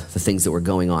denial of the things that were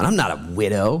going on. I'm not a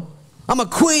widow. I'm a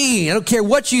queen. I don't care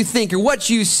what you think or what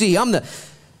you see. And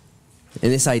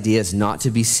this idea is not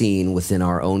to be seen within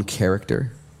our own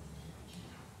character.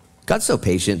 God's so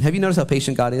patient. Have you noticed how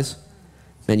patient God is?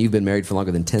 Man, you've been married for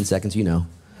longer than 10 seconds, you know.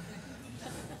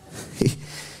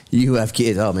 You have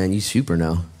kids. Oh, man, you super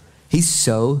know. He's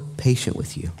so patient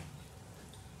with you.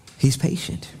 He's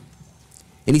patient.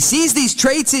 And he sees these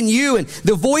traits in you and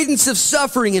the avoidance of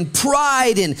suffering and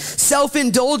pride and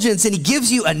self-indulgence, and he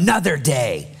gives you another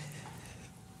day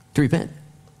to repent.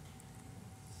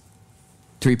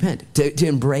 To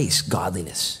embrace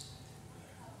godliness.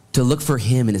 To look for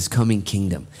him in his coming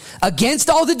kingdom. Against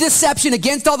all the deception,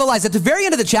 against all the lies. At the very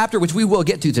end of the chapter, which we will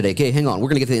get to today. Okay, hang on. We're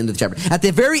going to get to the end of the chapter. At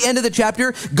the very end of the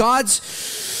chapter, God's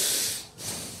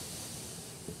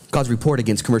report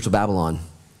against commercial Babylon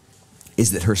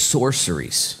is that her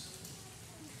sorceries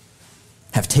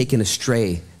have taken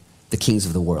astray the kings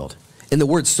of the world. And the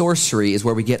word sorcery is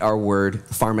where we get our word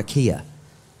pharmakia,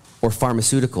 or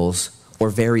pharmaceuticals, or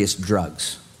various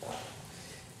drugs.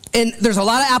 And there's a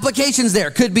lot of applications there.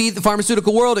 It could be the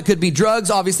pharmaceutical world. It could be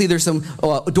drugs. Obviously, there's some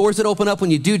doors that open up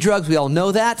when you do drugs. We all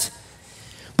know that.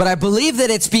 But I believe that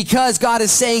it's because God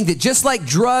is saying that just like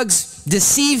drugs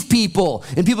deceive people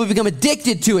and people become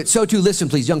addicted to it, so too, listen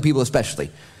please, young people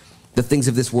especially, the things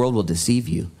of this world will deceive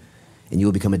you and you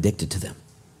will become addicted to them.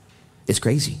 It's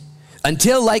crazy.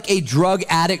 Until like a drug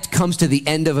addict comes to the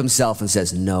end of himself and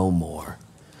says, no more.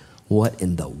 What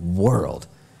in the world?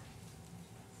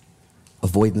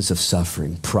 Avoidance of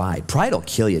suffering, pride. Pride will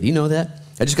kill you. Do you know that?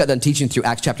 I just got done teaching through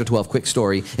Acts chapter 12. Quick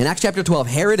story. In Acts chapter 12,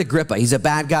 Herod Agrippa, he's a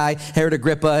bad guy. Herod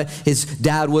Agrippa, his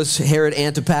dad was Herod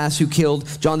Antipas, who killed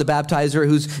John the Baptizer,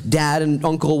 whose dad and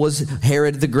uncle was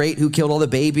Herod the Great, who killed all the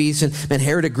babies. And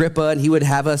Herod Agrippa, and he would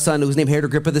have a son who was named Herod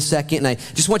Agrippa II. And I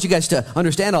just want you guys to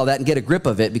understand all that and get a grip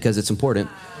of it because it's important.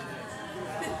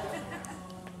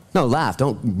 No, laugh.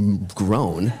 Don't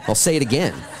groan. I'll say it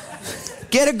again.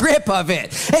 Get a grip of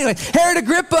it. Anyway, Herod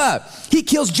Agrippa, he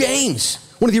kills James,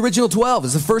 one of the original 12.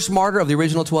 Is the first martyr of the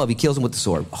original 12. He kills him with the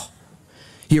sword. Oh.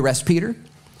 He arrests Peter.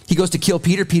 He goes to kill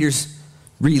Peter. Peter's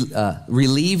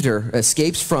relieved or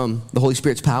escapes from the Holy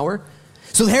Spirit's power.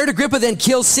 So Herod Agrippa then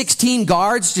kills 16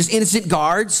 guards, just innocent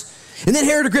guards. And then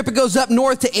Herod Agrippa goes up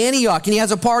north to Antioch, and he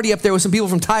has a party up there with some people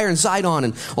from Tyre and Sidon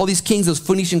and all these kings, those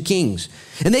Phoenician kings.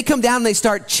 And they come down and they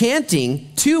start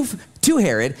chanting to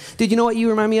Herod. Did you know what you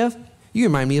remind me of? You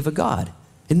remind me of a god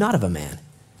and not of a man.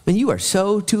 And you are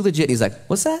so too legit. And he's like,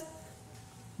 what's that?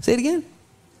 Say it again.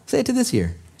 Say it to this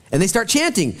ear. And they start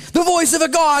chanting, the voice of a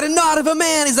god and not of a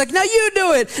man. He's like, now you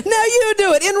do it. Now you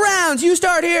do it. In rounds, you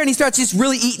start here. And he starts just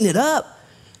really eating it up.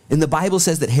 And the Bible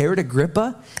says that Herod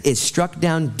Agrippa is struck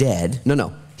down dead.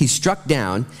 No. He's struck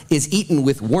down, is eaten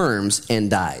with worms, and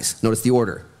dies. Notice the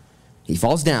order. He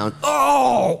falls down.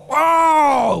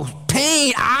 Oh,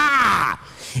 pain.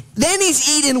 Then he's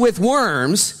eaten with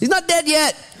worms. He's not dead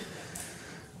yet.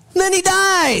 And then he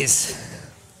dies.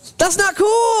 That's not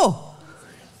cool.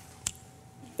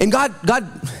 And God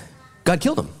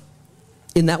killed him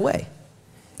in that way.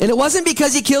 And it wasn't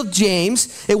because he killed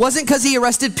James. It wasn't because he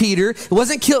arrested Peter. It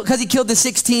wasn't because he killed the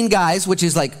 16 guys, which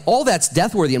is like, all that's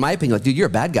death worthy in my opinion. Like, dude, you're a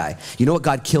bad guy. You know what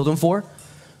God killed him for?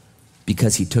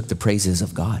 Because he took the praises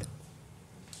of God.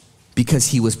 Because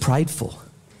he was prideful.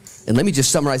 And let me just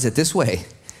summarize it this way.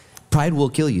 Pride will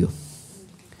kill you.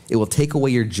 It will take away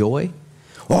your joy.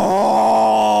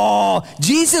 Oh,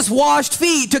 Jesus washed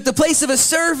feet, took the place of a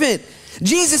servant.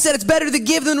 Jesus said it's better to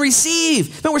give than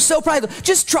receive. Man, we're so prideful.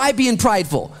 Just try being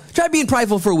prideful. Try being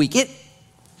prideful for a week. It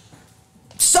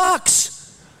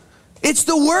sucks. It's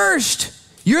the worst.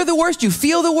 You're the worst. You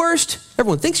feel the worst.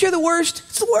 Everyone thinks you're the worst.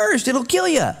 It's the worst. It'll kill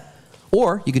you.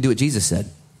 Or you could do what Jesus said.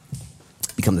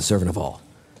 Become the servant of all.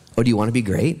 Oh, do you want to be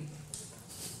great?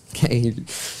 Okay,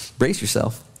 brace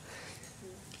yourself.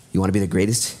 You want to be the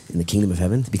greatest in the kingdom of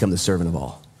heaven? Become the servant of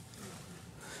all.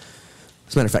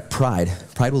 As a matter of fact,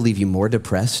 pride will leave you more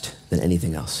depressed than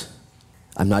anything else.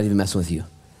 I'm not even messing with you.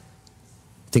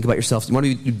 Think about yourself. You want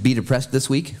to be depressed this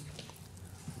week?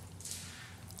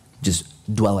 Just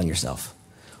dwell on yourself.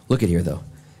 Look at here, though.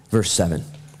 Verse 7.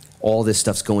 All this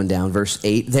stuff's going down. Verse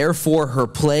 8. Therefore, her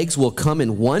plagues will come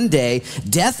in one day,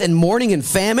 death and mourning and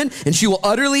famine, and she will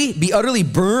be utterly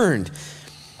burned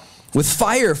with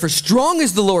fire, for strong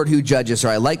is the Lord who judges her.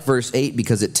 I like verse 8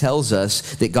 because it tells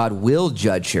us that God will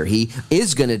judge her. He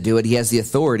is going to do it. He has the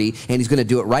authority, and he's going to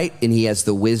do it right, and he has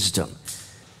the wisdom.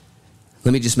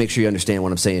 Let me just make sure you understand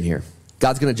what I'm saying here.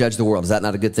 God's going to judge the world. Is that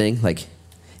not a good thing? Like,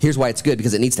 here's why it's good,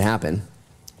 because it needs to happen.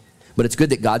 But it's good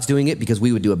that God's doing it because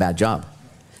we would do a bad job.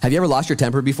 Have you ever lost your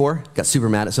temper before? Got super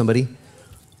mad at somebody?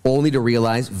 Only to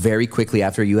realize very quickly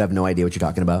after you have no idea what you're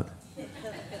talking about?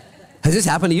 Has this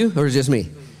happened to you, or is it just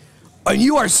me? And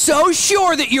you are so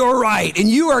sure that you're right, and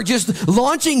you are just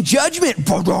launching judgment,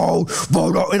 and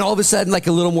all of a sudden, like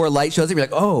a little more light shows up, you're like,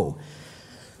 oh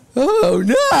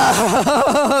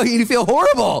no, you feel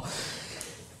horrible.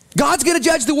 God's going to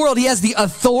judge the world. He has the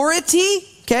authority,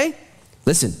 okay?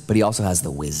 Listen, but he also has the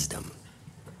wisdom.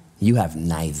 You have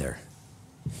neither.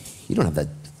 You don't have the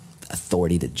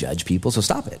authority to judge people, so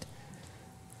stop it.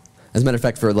 As a matter of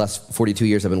fact, for the last 42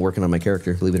 years, I've been working on my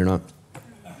character, believe it or not.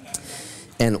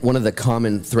 And one of the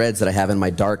common threads that I have in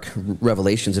my dark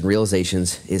revelations and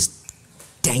realizations is,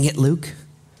 dang it, Luke.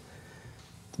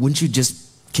 Can't you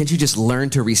just learn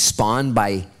to respond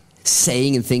by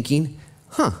saying and thinking,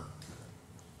 I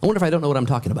wonder if I don't know what I'm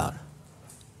talking about.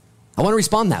 I want to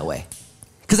respond that way.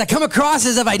 Because I come across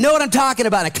as if I know what I'm talking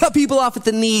about. I cut people off at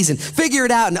the knees and figure it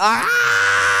out. And I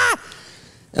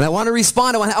want to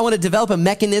respond. I want to develop a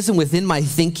mechanism within my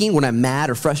thinking when I'm mad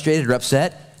or frustrated or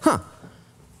upset.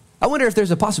 I wonder if there's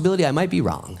a possibility I might be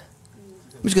wrong.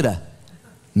 I'm just going to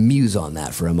muse on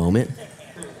that for a moment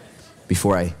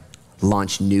before I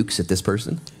launch nukes at this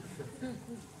person.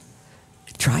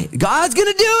 Try it. God's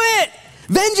going to do it.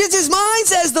 Vengeance is mine,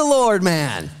 says the Lord,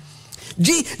 man.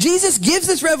 Jesus gives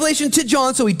this revelation to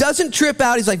John so he doesn't trip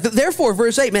out. He's like, therefore,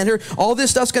 verse 8, man, all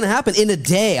this stuff's going to happen in a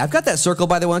day. I've got that circle,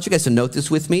 by the way. I want you guys to note this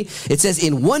with me. It says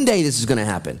in one day this is going to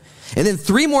happen. And then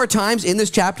 3 more times in this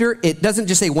chapter, it doesn't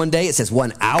just say one day, it says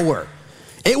 1 hour.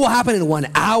 It will happen in 1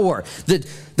 hour.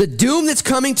 The doom that's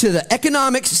coming to the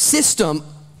economic system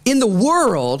in the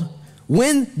world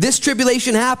when this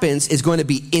tribulation happens is going to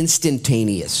be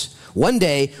instantaneous. 1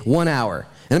 day, 1 hour.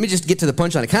 And let me just get to the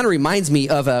punchline. It kind of reminds me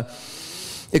of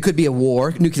it could be a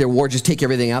war, nuclear war, just take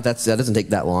everything out. That doesn't take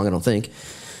that long, I don't think.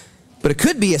 But it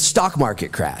could be a stock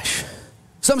market crash.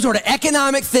 Some sort of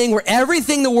economic thing where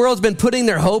everything the world's been putting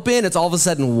their hope in, it's all of a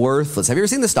sudden worthless. Have you ever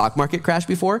seen the stock market crash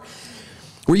before?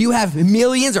 where you have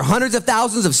millions or hundreds of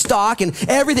thousands of stock and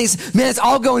everything's, man, it's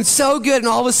all going so good. And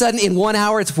all of a sudden in 1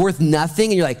 hour, it's worth nothing.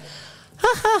 And you're like,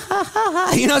 ha, ha, ha, ha,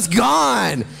 ha. It's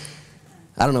gone.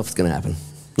 I don't know if it's going to happen.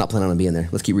 Not planning on being there.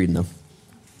 Let's keep reading though.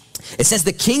 It says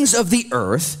the kings of the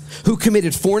earth who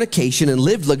committed fornication and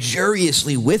lived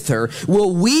luxuriously with her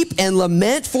will weep and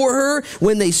lament for her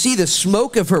when they see the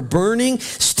smoke of her burning,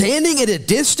 standing at a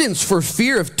distance for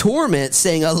fear of torment,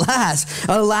 saying, alas,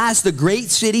 alas, the great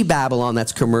city Babylon,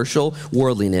 that's commercial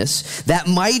worldliness, that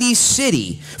mighty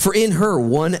city, for in her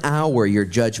 1 hour your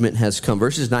judgment has come.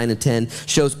 Verses 9 and 10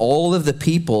 shows all of the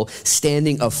people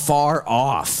standing afar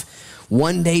off.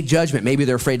 One day judgment. Maybe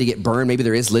they're afraid to get burned. Maybe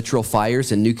there is literal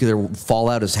fires and nuclear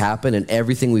fallout has happened and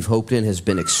everything we've hoped in has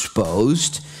been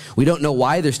exposed. We don't know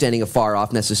why they're standing afar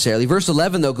off necessarily. Verse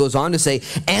 11, though, goes on to say,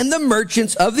 and the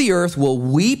merchants of the earth will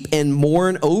weep and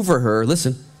mourn over her.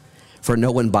 Listen, for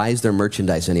no one buys their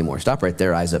merchandise anymore. Stop right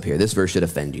there, eyes up here. This verse should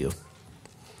offend you.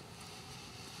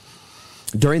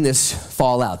 During this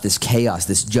fallout, this chaos,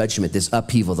 this judgment, this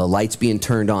upheaval, the lights being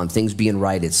turned on, things being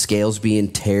righted, scales being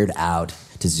tared out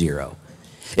to zero.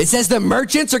 It says the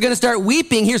merchants are going to start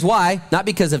weeping. Here's why. Not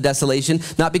because of desolation,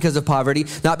 not because of poverty,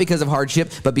 not because of hardship,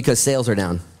 but because sales are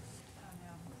down.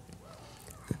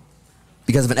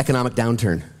 Because of an economic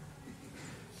downturn.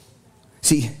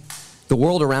 See, the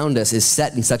world around us is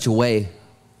set in such a way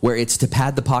where it's to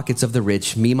pad the pockets of the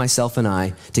rich, me, myself, and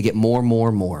I, to get more,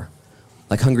 more, more.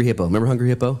 Like Hungry Hippo. Remember Hungry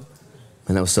Hippo?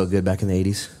 And that was so good back in the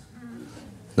 80s.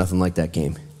 Nothing like that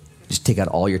game. Just take out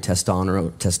all your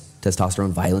testosterone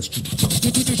violence.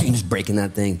 Just breaking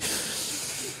that thing.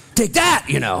 Take that,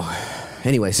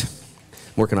 Anyways,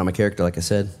 I'm working on my character, like I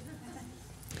said.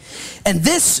 And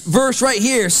this verse right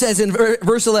here says in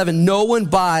verse 11, no one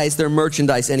buys their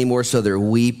merchandise anymore, so they're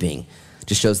weeping.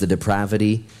 Just shows the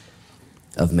depravity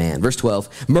of man. Verse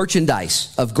 12,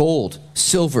 merchandise of gold,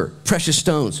 silver, precious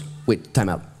stones. Wait, time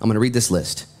out. I'm going to read this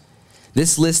list.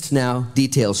 This list now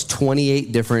details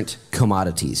 28 different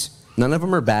commodities. None of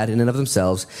them are bad in and of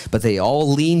themselves, but they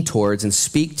all lean towards and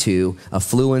speak to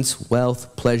affluence,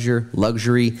 wealth, pleasure,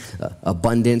 luxury,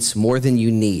 abundance, more than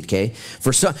you need, okay?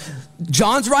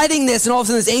 John's writing this, and all of a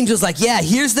sudden this angel's like, yeah,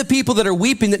 here's the people that are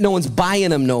weeping that no one's buying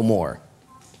them no more.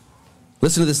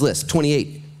 Listen to this list,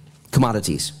 28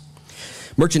 commodities.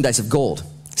 Merchandise of gold,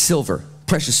 silver,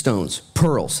 precious stones,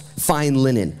 pearls, fine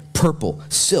linen, purple,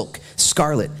 silk,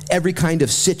 scarlet, every kind of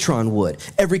citron wood,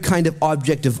 every kind of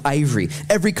object of ivory,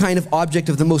 every kind of object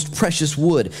of the most precious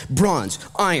wood, bronze,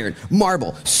 iron,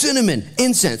 marble, cinnamon,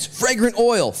 incense, fragrant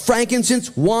oil,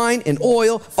 frankincense, wine and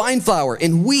oil, fine flour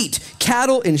and wheat,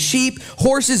 cattle and sheep,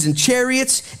 horses and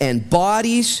chariots, and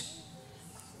bodies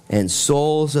and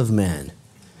souls of men.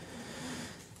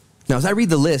 Now, as I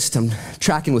read the list, I'm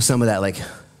tracking with some of that, like,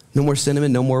 no more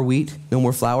cinnamon, no more wheat, no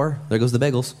more flour. There goes the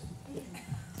bagels.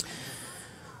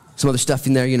 Some other stuff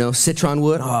in there, citron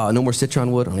wood. Oh, no more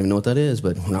citron wood. I don't even know what that is,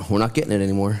 but we're not getting it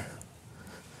anymore.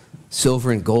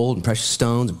 Silver and gold and precious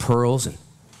stones and pearls and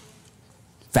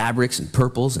fabrics and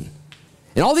purples and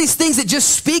all these things that just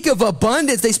speak of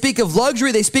abundance. They speak of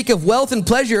luxury. They speak of wealth and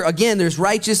pleasure. Again, there's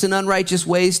righteous and unrighteous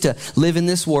ways to live in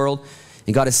this world.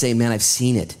 And God is saying, man, I've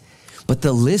seen it. But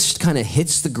the list kind of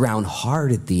hits the ground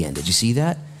hard at the end. Did you see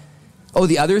that? Oh,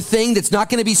 the other thing that's not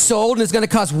going to be sold and is going to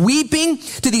cause weeping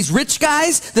to these rich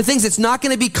guys, the things that's not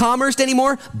going to be commerced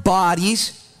anymore,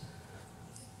 bodies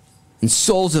and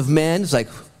souls of men. It's like,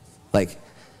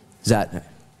 is that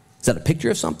a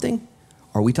picture of something?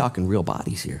 Or are we talking real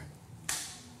bodies here?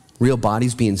 Real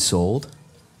bodies being sold?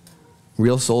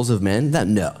 Real souls of men?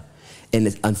 No.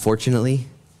 And unfortunately,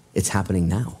 it's happening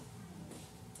now.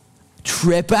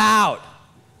 Trip out.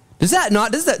 Does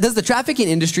the trafficking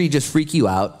industry just freak you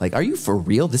out? Like, are you for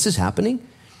real? This is happening?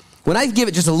 When I give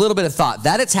it just a little bit of thought,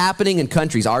 that it's happening in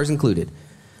countries, ours included,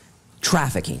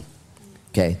 trafficking,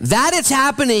 okay? That it's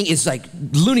happening is like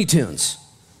Looney Tunes.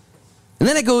 And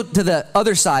then I go to the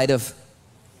other side of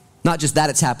not just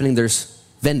that it's happening, there's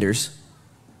vendors,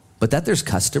 but that there's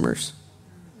customers.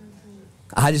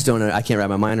 I just don't know, I can't wrap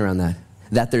my mind around that.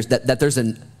 That there's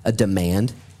a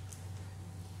demand.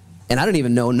 And I don't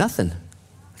even know nothing.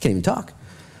 I can't even talk.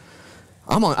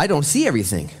 I don't see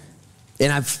everything.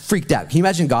 And I've freaked out. Can you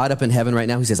imagine God up in heaven right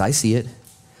now? He says, I see it.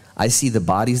 I see the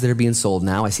bodies that are being sold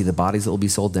now. I see the bodies that will be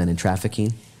sold then in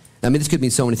trafficking. I mean, this could mean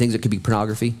so many things. It could be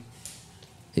pornography.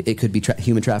 It could be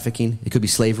human trafficking. It could be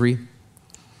slavery.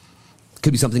 It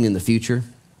could be something in the future.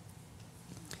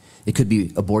 It could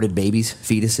be aborted babies,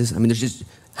 fetuses. I mean, there's just,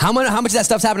 how much of that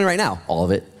stuff's happening right now? All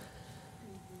of it.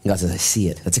 And God says, I see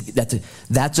it.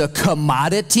 That's a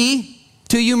commodity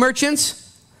to you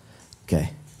merchants. Okay,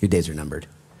 your days are numbered.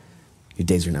 Your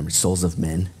days are numbered. Souls of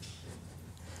men.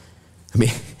 I mean,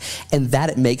 and that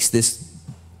it makes this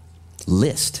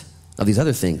list of these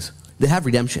other things that have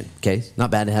redemption, okay?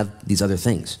 Not bad to have these other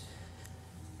things.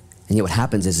 And yet what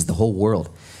happens is the whole world.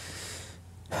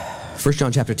 1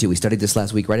 John chapter 2, we studied this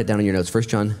last week. Write it down in your notes. 1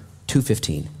 John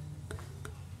 2:15.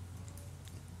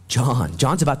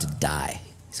 John's about to die.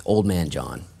 He's old man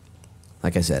John.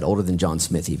 Like I said, older than John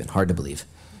Smith even. Hard to believe.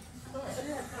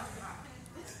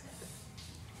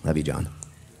 Love you, John.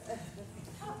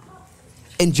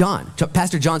 And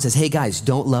Pastor John says, hey guys,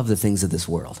 don't love the things of this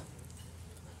world.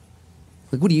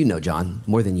 Like, what do you know, John?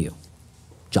 More than you,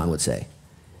 John would say.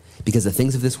 Because the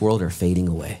things of this world are fading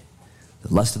away.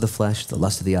 The lust of the flesh, the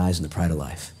lust of the eyes, and the pride of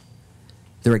life.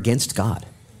 They're against God.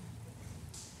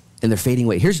 And they're fading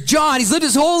away. Here's John. He's lived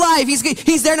his whole life.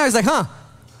 He's there now. He's like, that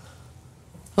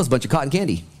was a bunch of cotton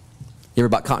candy. You ever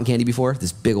bought cotton candy before?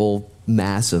 This big old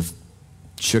mass of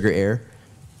sugar air.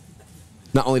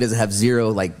 Not only does it have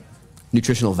zero,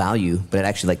 nutritional value, but it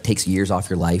actually, takes years off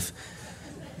your life.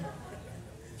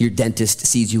 Your dentist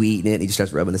sees you eating it, and he just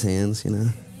starts rubbing his hands,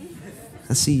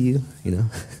 I see you,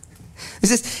 It's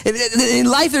just, in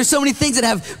life, there's so many things that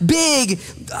have big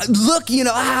look,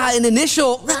 an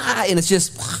initial, and it's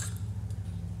just,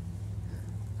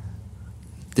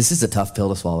 this is a tough pill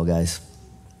to swallow, guys.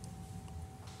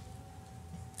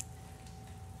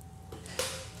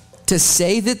 To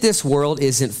say that this world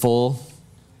isn't full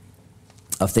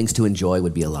of things to enjoy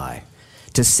would be a lie.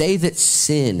 To say that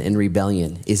sin and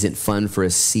rebellion isn't fun for a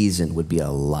season would be a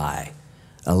lie.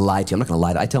 A lie to you. I'm not going to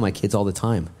lie to you. I tell my kids all the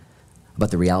time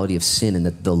about the reality of sin and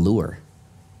the lure,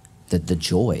 the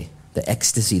joy, the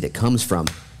ecstasy that comes from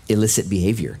illicit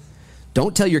behavior.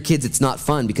 Don't tell your kids it's not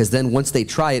fun, because then once they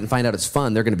try it and find out it's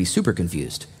fun, they're going to be super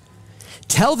confused.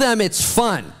 Tell them it's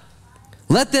fun.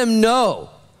 Let them know.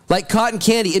 Like cotton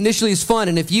candy initially is fun,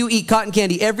 and if you eat cotton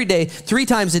candy every day, 3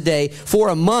 times a day, for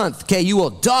a month, okay, you will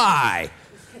die.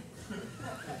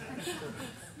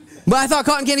 But I thought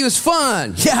cotton candy was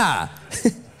fun. Yeah.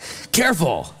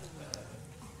 Careful.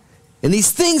 And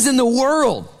these things in the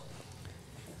world.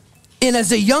 And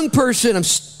as a young person, I'm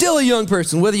still a young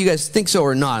person, whether you guys think so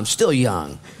or not, I'm still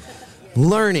young.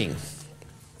 Learning.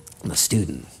 I'm a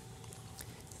student.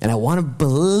 And I want to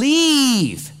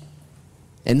believe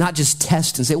and not just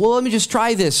test and say, well, let me just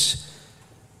try this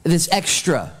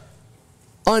extra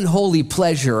unholy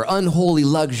pleasure, or unholy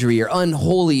luxury, or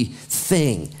unholy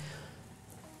thing.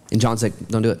 And John's like,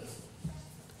 don't do it.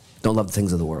 Don't love the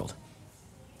things of the world.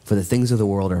 For the things of the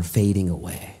world are fading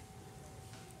away.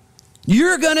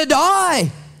 You're going to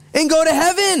die and go to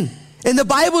heaven. And the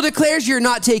Bible declares you're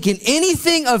not taking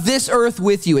anything of this earth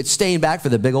with you. It's staying back for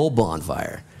the big old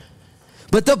bonfire.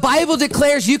 But the Bible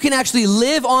declares you can actually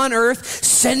live on earth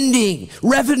sending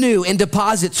revenue and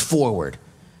deposits forward.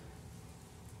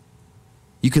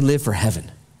 You can live for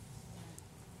heaven.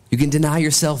 You can deny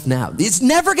yourself now. It's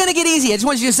never going to get easy. I just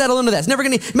want you to settle into that. It's never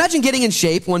going to. Imagine getting in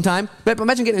shape one time.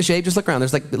 Imagine getting in shape. Just look around.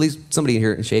 There's at least somebody in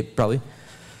here in shape, probably.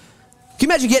 Can you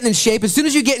imagine getting in shape? As soon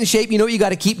as you get in shape, you know what you got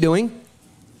to keep doing?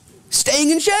 Staying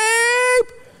in shape.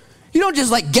 You don't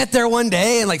just get there one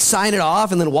day and sign it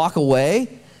off and then walk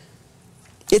away.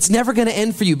 It's never going to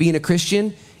end for you being a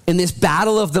Christian in this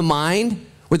battle of the mind,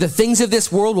 where the things of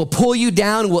this world will pull you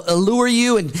down, will allure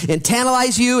you and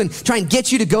tantalize you and try and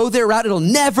get you to go their route. It'll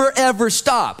never, ever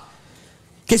stop.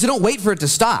 Okay, so don't wait for it to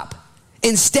stop.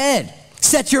 Instead,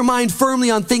 set your mind firmly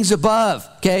on things above,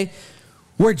 okay,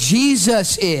 where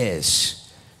Jesus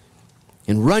is.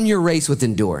 And run your race with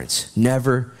endurance.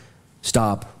 Never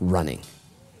stop running.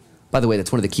 By the way,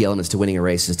 that's one of the key elements to winning a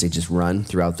race, is to just run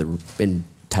throughout the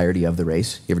entirety of the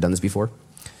race. You ever done this before?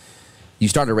 You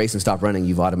start a race and stop running,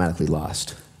 you've automatically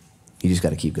lost. You just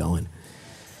got to keep going.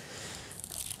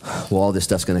 Well, all this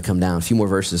stuff's going to come down. A few more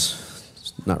verses.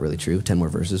 It's not really true. 10 more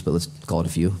verses, but let's call it a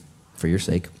few for your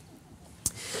sake.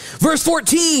 Verse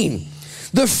 14.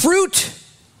 The fruit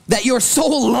that your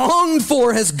soul longed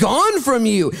for has gone from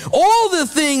you. All the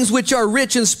things which are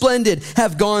rich and splendid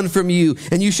have gone from you,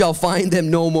 and you shall find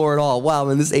them no more at all. Wow,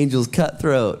 man, this angel's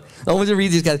cutthroat. I want you to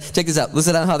read these guys. Check this out.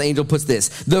 Listen to how the angel puts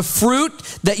this. The fruit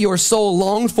that your soul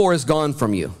longed for is gone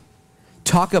from you.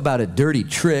 Talk about a dirty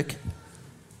trick.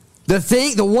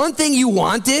 The one thing you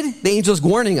wanted, the angel's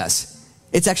warning us,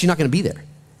 it's actually not going to be there.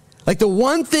 The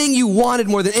one thing you wanted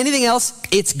more than anything else,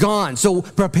 it's gone. So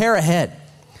prepare ahead.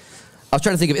 I was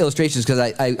trying to think of illustrations because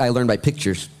I learned by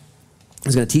pictures. I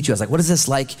was going to teach you. I was like, what is this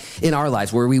like in our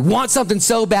lives where we want something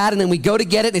so bad and then we go to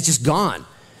get it and it's just gone?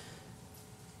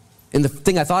 And the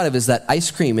thing I thought of is that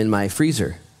ice cream in my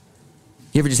freezer.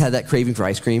 You ever just had that craving for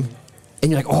ice cream? And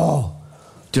you're like, oh,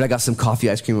 dude, I got some coffee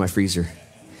ice cream in my freezer.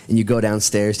 And you go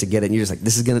downstairs to get it and you're just like,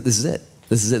 this is it.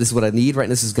 This is it. This is what I need, right?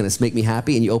 And this is going to make me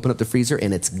happy. And you open up the freezer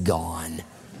and it's gone.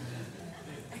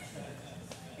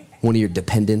 One of your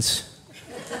dependents.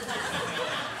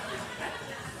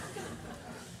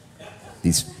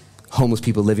 These homeless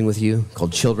people living with you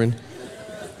called children.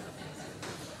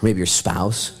 Maybe your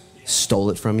spouse stole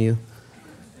it from you.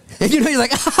 And you're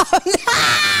like, oh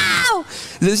no!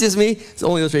 Is this just me? It's the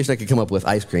only illustration I could come up with,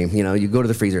 ice cream. You go to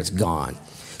the freezer, it's gone.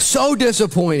 So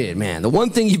disappointed, man. The one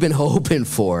thing you've been hoping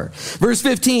for. Verse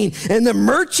 15, and the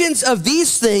merchants of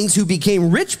these things who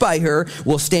became rich by her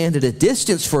will stand at a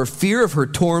distance for fear of her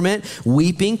torment,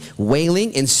 weeping,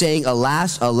 wailing, and saying,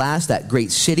 alas, alas, that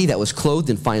great city that was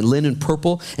clothed in fine linen,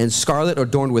 purple and scarlet,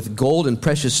 adorned with gold and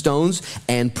precious stones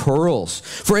and pearls.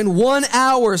 For in 1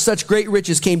 hour such great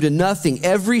riches came to nothing.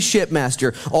 Every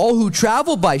shipmaster, all who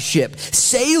travel by ship,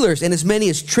 sailors, and as many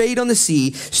as trade on the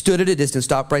sea, stood at a distance.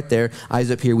 Stop right there. Eyes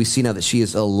up here. We see now that she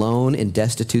is alone and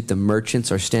destitute. The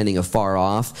merchants are standing afar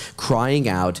off, crying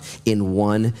out in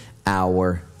 1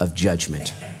 hour of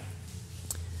judgment.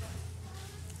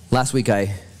 Last week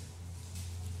I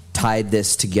tied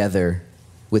this together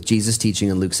with Jesus' teaching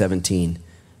in Luke 17,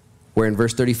 where in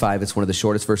verse 35, it's one of the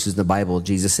shortest verses in the Bible,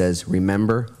 Jesus says,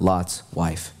 remember Lot's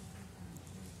wife.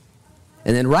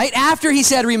 And then right after he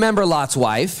said, remember Lot's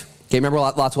wife, okay, remember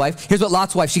Lot's wife? Here's what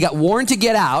Lot's wife, she got warned to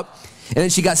get out. And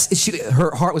then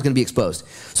her heart was going to be exposed.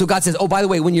 So God says, oh, by the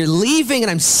way, when you're leaving and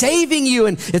I'm saving you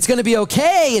and it's going to be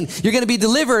okay and you're going to be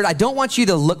delivered, I don't want you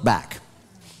to look back.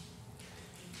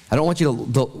 I don't want you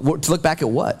to look back at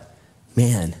what?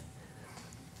 Man,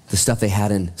 the stuff they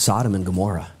had in Sodom and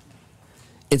Gomorrah.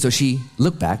 And so she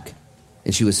looked back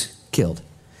and she was killed.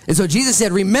 And so Jesus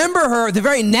said, remember her. The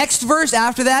very next verse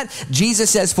after that, Jesus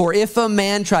says, for if a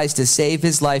man tries to save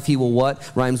his life, he will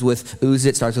what? Rhymes with ooze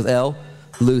it, starts with L,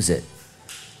 lose it.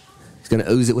 Going to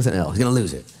ooze it with an L. He's going to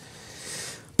lose it.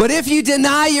 But if you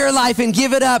deny your life and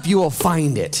give it up, you will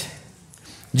find it.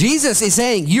 Jesus is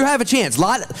saying, you have a chance.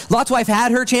 Lot's wife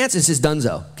had her chance. It's just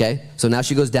donezo, okay? So now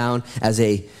she goes down as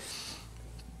a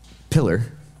pillar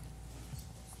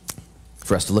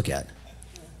for us to look at.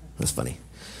 That's funny.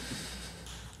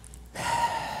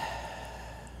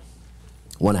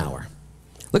 1 hour.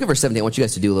 Look at verse 17. I want you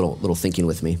guys to do a little thinking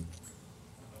with me.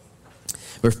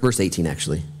 Verse 18,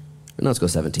 actually. No, let's go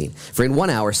 17. For in 1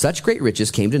 hour, such great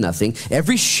riches came to nothing.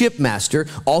 Every shipmaster,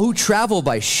 all who travel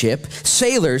by ship,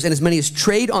 sailors, and as many as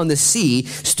trade on the sea,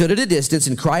 stood at a distance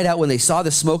and cried out when they saw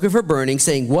the smoke of her burning,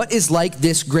 saying, what is like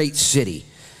this great city?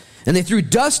 And they threw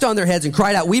dust on their heads and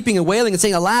cried out, weeping and wailing and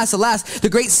saying, alas, alas, the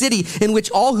great city in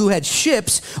which all who had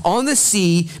ships on the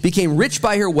sea became rich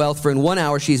by her wealth, for in 1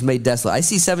 hour she is made desolate. I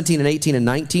see 17 and 18 and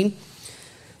 19,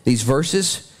 these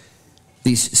verses.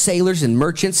 These sailors and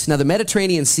merchants. Now, the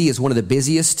Mediterranean Sea is one of the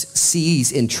busiest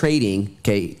seas in trading,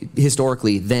 okay,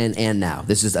 historically, then and now.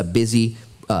 This is a busy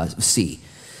sea.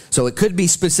 So it could be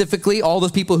specifically all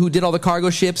those people who did all the cargo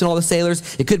ships and all the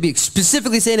sailors. It could be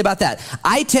specifically saying about that.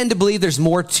 I tend to believe there's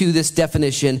more to this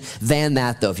definition than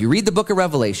that, though. If you read the book of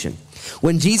Revelation,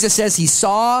 when Jesus says he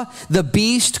saw the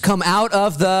beast come out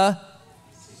of the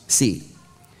sea.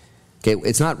 Okay,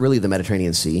 it's not really the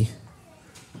Mediterranean Sea.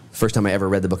 First time I ever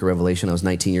read the book of Revelation, I was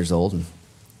 19 years old, and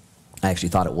I actually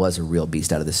thought it was a real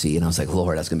beast out of the sea, and I was like,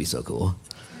 Lord, that's going to be so cool.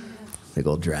 Big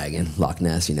old dragon, Loch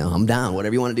Ness, I'm down.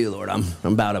 Whatever you want to do, Lord, I'm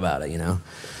about it, And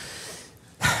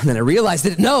then I realized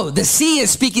that, no, the sea is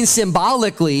speaking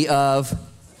symbolically of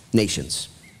nations,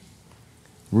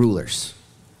 rulers,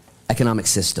 economic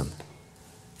system.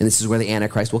 And this is where the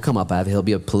Antichrist will come up out of. He'll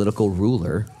be a political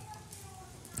ruler.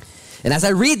 And as I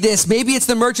read this, maybe it's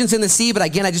the merchants in the sea, but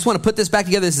again, I just want to put this back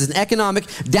together. This is an economic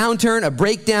downturn, a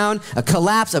breakdown, a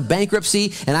collapse, a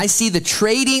bankruptcy, and I see the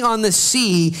trading on the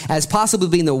sea as possibly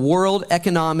being the world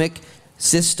economic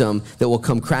system that will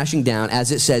come crashing down,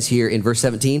 as it says here in verse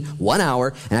 17, 1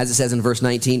 hour, and as it says in verse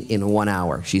 19, in 1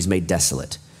 hour, she's made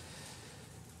desolate.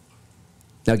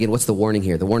 Now again, what's the warning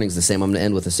here? The warning's the same. I'm going to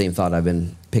end with the same thought I've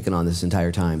been picking on this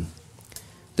entire time,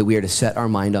 that we are to set our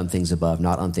mind on things above,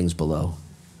 not on things below.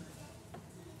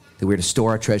 That we're to store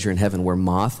our treasure in heaven where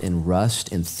moth and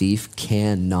rust and thief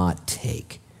cannot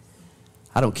take.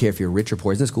 I don't care if you're rich or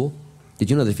poor. Isn't this cool?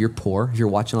 Did you know that if you're poor, if you're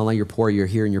watching online, you're poor, you're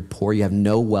here and you're poor, you have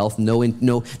no wealth, no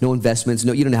investments,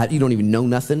 you don't even know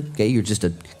nothing, okay? You're just a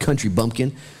country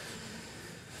bumpkin.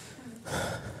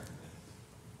 I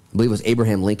believe it was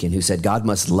Abraham Lincoln who said, God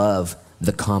must love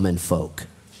the common folk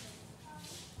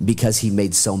because he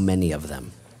made so many of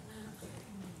them.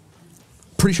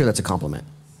 Pretty sure that's a compliment.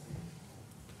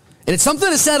 And it's something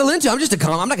to settle into.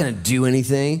 I'm not going to do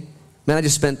anything. Man, I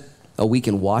just spent a week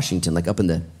in Washington, like up in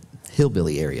the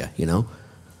hillbilly area,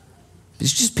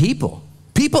 It's just people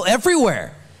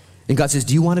everywhere. And God says,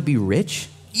 do you want to be rich?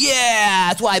 Yeah,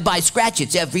 that's why I buy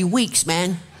scratchets every week,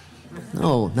 man.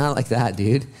 No, not like that,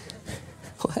 dude.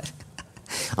 What?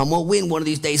 I'm going to win one of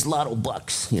these days lotto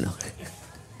bucks, you know.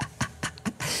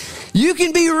 You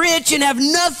can be rich and have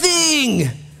nothing.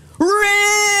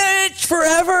 Rich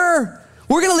forever.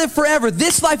 We're going to live forever.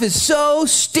 This life is so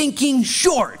stinking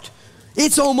short.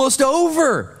 It's almost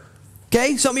over.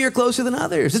 Okay? Some of you are closer than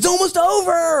others. It's almost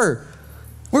over.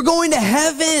 We're going to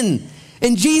heaven.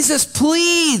 And Jesus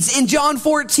pleads in John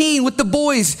 14 with the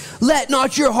boys, let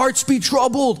not your hearts be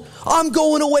troubled. I'm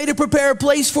going away to prepare a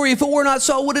place for you. If it were not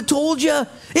so, I would have told you.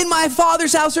 In my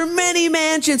Father's house are many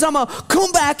mansions. I'm going to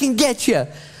come back and get you.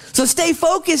 So stay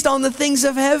focused on the things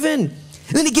of heaven.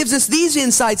 And then he gives us these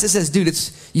insights that says, dude,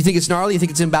 you think it's gnarly? You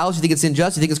think it's imbalanced? You think it's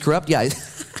unjust? You think it's corrupt? Yeah,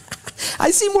 I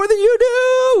see more than you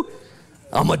do.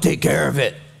 I'm going to take care of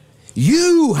it.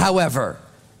 You, however,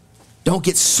 don't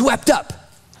get swept up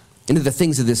into the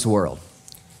things of this world.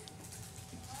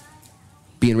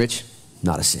 Being rich,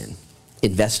 not a sin.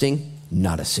 Investing,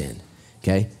 not a sin.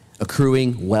 Okay?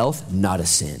 Accruing wealth, not a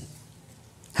sin.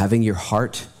 Having your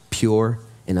heart pure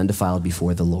and undefiled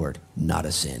before the Lord, not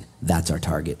a sin. That's our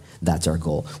target. That's our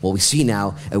goal. Well, we see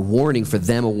now a warning for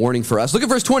them, a warning for us. Look at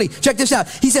verse 20. Check this out.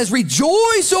 He says,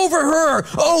 rejoice over her,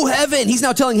 O heaven. He's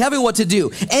now telling heaven what to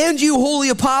do. And you holy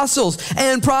apostles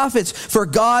and prophets, for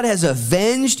God has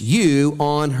avenged you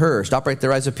on her. Stop right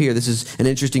there, eyes up here. This is an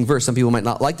interesting verse. Some people might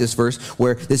not like this verse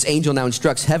where this angel now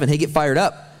instructs heaven, hey, get fired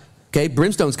up. Okay,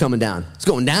 brimstone's coming down. It's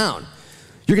going down.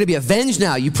 You're going to be avenged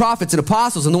now, you prophets and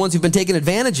apostles and the ones who've been taken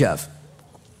advantage of.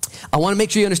 I want to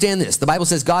make sure you understand this. The Bible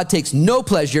says God takes no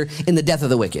pleasure in the death of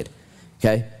the wicked.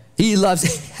 Okay? He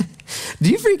loves... Do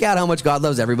you freak out how much God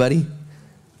loves everybody?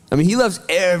 I mean, he loves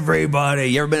everybody.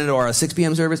 You ever been to our 6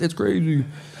 p.m. service? It's crazy.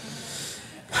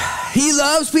 He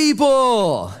loves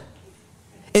people.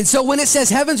 And so when it says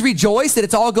heavens rejoice, that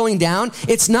it's all going down,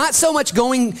 it's not so much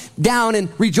going down and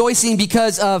rejoicing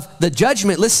because of the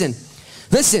judgment. Listen.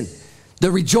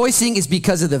 The rejoicing is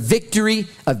because of the victory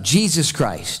of Jesus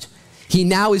Christ. He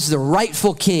now is the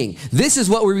rightful king. This is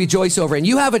what we rejoice over. And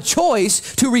you have a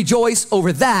choice to rejoice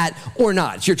over that or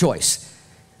not. It's your choice.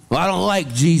 Well, I don't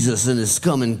like Jesus and his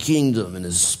coming kingdom and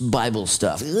his Bible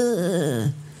stuff. Ugh.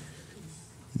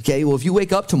 Okay, well, if you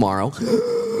wake up tomorrow,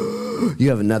 you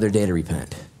have another day to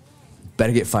repent.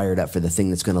 Better get fired up for the thing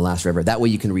that's going to last forever. That way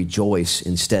you can rejoice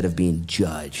instead of being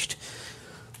judged.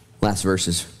 Last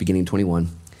verses, beginning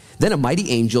 21. Then a mighty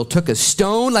angel took a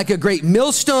stone like a great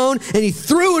millstone, and he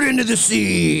threw it into the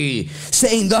sea,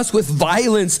 saying thus with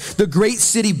violence, the great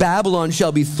city Babylon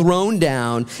shall be thrown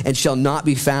down and shall not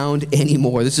be found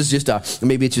anymore. This is just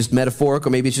maybe it's just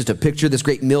metaphorical, maybe it's just a picture of this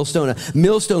great millstone. A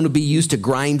millstone would be used to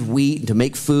grind wheat and to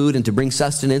make food and to bring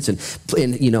sustenance and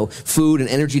food and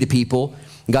energy to people.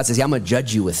 And God says, yeah, I'm going to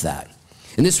judge you with that.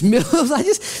 And this mill, I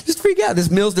just freak out.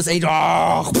 This mill's this age,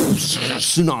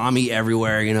 tsunami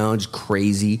everywhere, just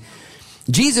crazy.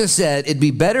 Jesus said, it'd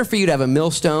be better for you to have a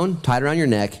millstone tied around your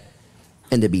neck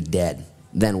and to be dead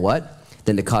than what?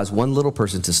 Than to cause one little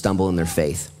person to stumble in their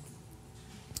faith.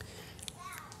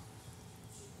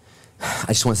 I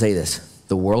just want to say this.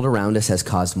 The world around us has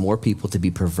caused more people to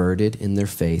be perverted in their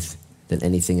faith than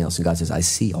anything else. And God says, I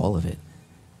see all of it.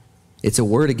 It's a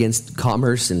word against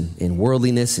commerce and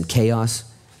worldliness and chaos.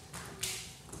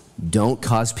 Don't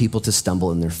cause people to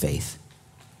stumble in their faith.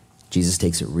 Jesus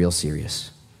takes it real serious.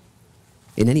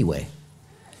 In any way.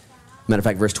 Matter of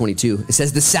fact, verse 22, it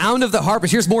says, the sound of the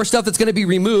harpist, here's more stuff that's going to be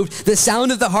removed. The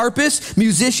sound of the harpist,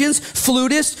 musicians,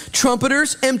 flutists,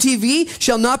 trumpeters, MTV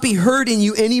shall not be heard in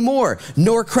you anymore,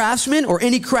 nor craftsmen or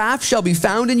any craft shall be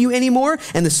found in you anymore.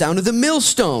 And the sound of the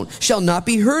millstone shall not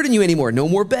be heard in you anymore. No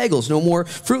more bagels, no more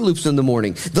Fruit Loops in the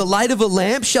morning. The light of a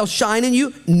lamp shall shine in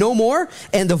you no more.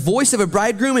 And the voice of a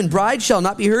bridegroom and bride shall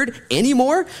not be heard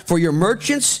anymore. For your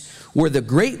merchants were the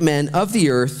great men of the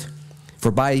earth. For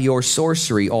by your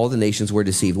sorcery, all the nations were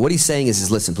deceived. What he's saying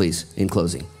is listen, please, in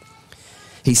closing.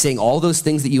 He's saying all those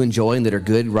things that you enjoy and that are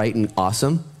good, right, and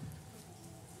awesome,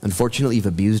 unfortunately, you've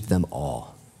abused them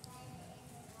all.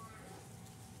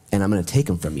 And I'm going to take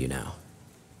them from you now.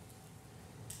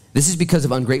 This is because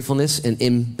of ungratefulness and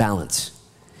imbalance.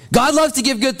 God loves to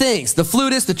give good things. The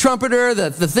flutist, the trumpeter, the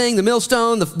thing, the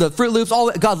millstone, the Fruit Loops, all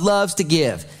that God loves to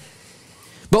give.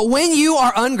 But when you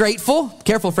are ungrateful,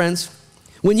 careful, friends,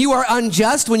 when you are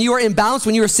unjust, when you are imbalanced,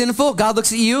 when you are sinful, God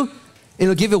looks at you and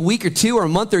he'll give you a week or two or a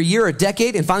month or a year or a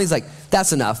decade. And finally he's like,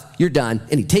 that's enough. You're done.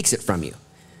 And he takes it from you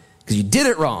because you did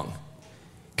it wrong.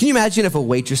 Can you imagine if a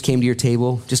waitress came to your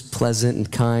table, just pleasant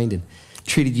and kind and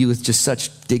treated you with just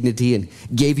such dignity and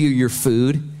gave you your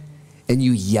food and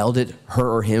you yelled at her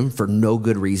or him for no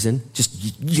good reason,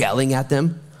 just yelling at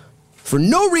them? For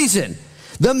no reason.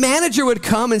 The manager would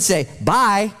come and say,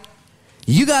 bye,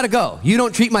 you got to go. You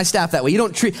don't treat my staff that way. You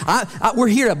don't treat, we're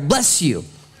here to bless you.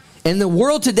 And the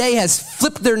world today has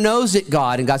flipped their nose at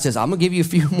God, and God says, I'm going to give you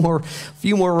a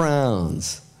few more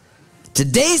rounds.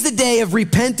 Today's the day of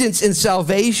repentance and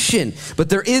salvation, but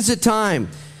there is a time.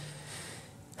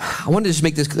 I wanted to just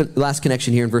make this last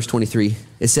connection here in verse 23.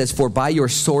 It says, for by your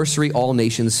sorcery all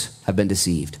nations have been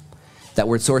deceived. That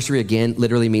word sorcery, again,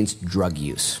 literally means drug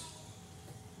use.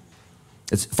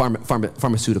 It's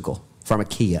pharmaceutical,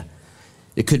 pharmakia.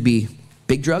 It could be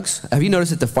big drugs. Have you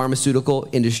noticed that the pharmaceutical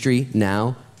industry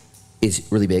now is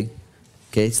really big?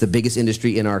 Okay, it's the biggest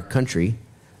industry in our country.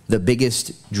 The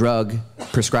biggest drug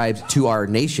prescribed to our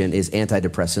nation is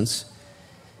antidepressants.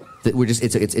 That we're just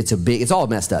it's all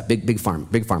messed up. Big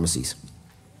pharmacies.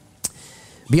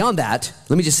 Beyond that,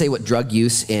 let me just say what drug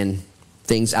use and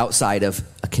things outside of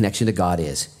a connection to God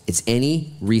is. It's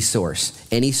any resource,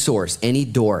 any source, any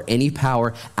door, any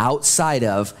power outside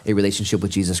of a relationship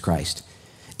with Jesus Christ.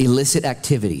 Illicit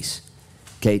activities.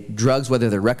 Okay, drugs, whether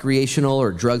they're recreational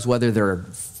or drugs, whether they're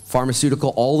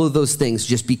pharmaceutical, all of those things,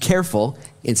 just be careful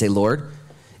and say, Lord,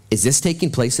 is this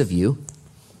taking place of you?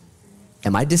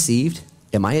 Am I deceived?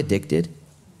 Am I addicted?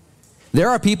 There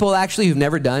are people actually who've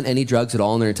never done any drugs at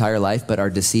all in their entire life, but are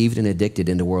deceived and addicted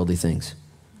into worldly things.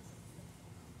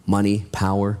 Money,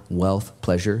 power, wealth,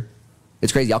 pleasure.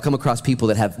 It's crazy. I'll come across people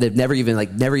that they've never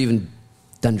even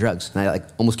done drugs. And I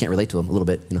almost can't relate to them a little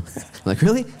bit, I'm like,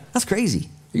 really? That's crazy.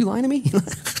 Are you lying to me?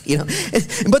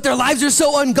 But their lives are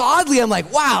so ungodly. I'm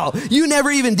like, wow, you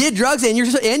never even did drugs and you're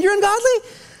ungodly?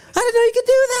 I didn't know you could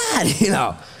do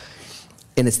that,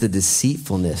 And it's the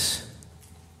deceitfulness.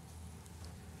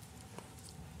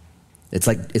 It's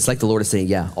like the Lord is saying,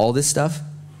 yeah, all this stuff,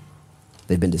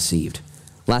 they've been deceived.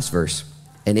 Last verse.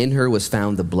 And in her was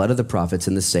found the blood of the prophets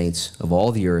and the saints of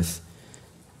all the earth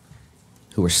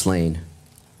who were slain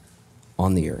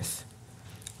on the earth.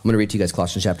 I'm going to read to you guys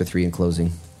Colossians chapter 3 in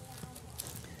closing.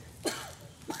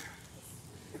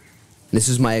 This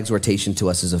is my exhortation to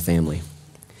us as a family.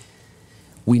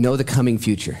 We know the coming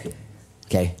future,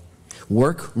 okay?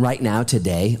 Work right now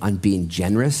today on being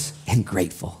generous and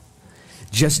grateful.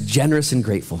 Just generous and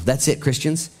grateful. That's it,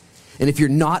 Christians. And if you're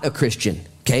not a Christian,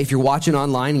 okay, if you're watching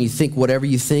online and you think whatever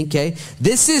you think, okay,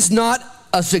 this is not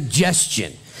a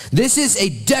suggestion. This is a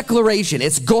declaration.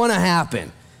 It's going to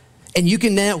happen. And you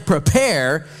can now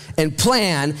prepare and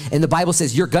plan, and the Bible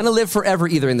says you're going to live forever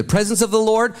either in the presence of the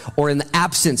Lord or in the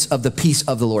absence of the peace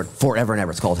of the Lord forever and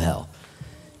ever. It's called hell.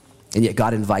 And yet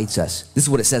God invites us. This is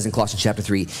what it says in Colossians chapter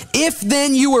 3. If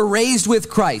then you were raised with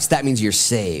Christ, that means you're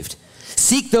saved.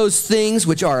 Seek those things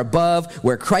which are above,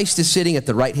 where Christ is sitting at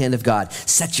the right hand of God.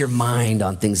 Set your mind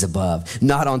on things above,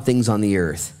 not on things on the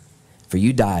earth. For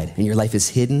you died, and your life is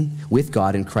hidden with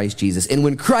God in Christ Jesus. And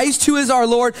when Christ, who is our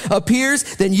Lord,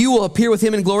 appears, then you will appear with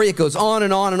him in glory. It goes on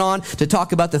and on and on to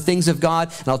talk about the things of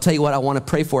God. And I'll tell you what, I want to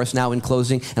pray for us now in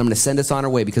closing. And I'm going to send us on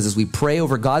our way, because as we pray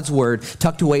over God's word,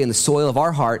 tucked away in the soil of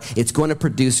our heart, it's going to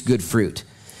produce good fruit.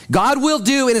 God will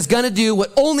do and is going to do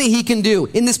what only he can do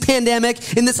in this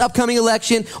pandemic, in this upcoming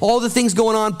election, all the things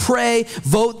going on. Pray,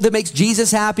 vote that makes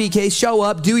Jesus happy. Okay, show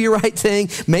up, do your right thing,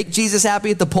 make Jesus happy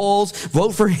at the polls,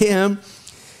 vote for him.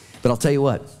 But I'll tell you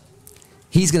what,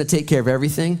 he's going to take care of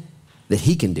everything that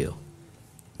he can do.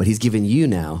 But he's given you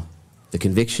now the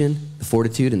conviction, the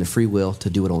fortitude, and the free will to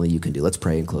do what only you can do. Let's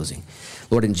pray in closing.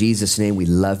 Lord, in Jesus' name, we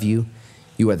love you.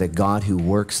 You are the God who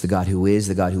works, the God who is,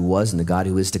 the God who was, and the God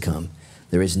who is to come.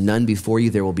 There is none before you.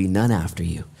 There will be none after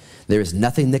you. There is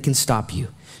nothing that can stop you.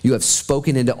 You have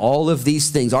spoken into all of these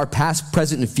things. Our past,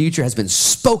 present, and future has been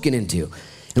spoken into.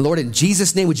 And Lord, in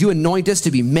Jesus' name, would you anoint us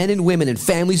to be men and women and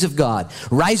families of God,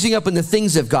 rising up in the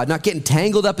things of God, not getting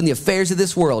tangled up in the affairs of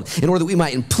this world, in order that we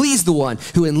might please the one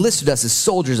who enlisted us as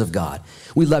soldiers of God.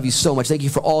 We love you so much. Thank you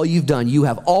for all you've done. You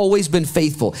have always been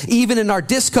faithful, even in our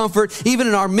discomfort, even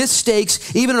in our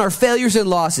mistakes, even in our failures and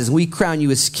losses. We crown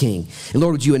you as King. And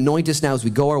Lord, would you anoint us now as we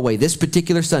go our way this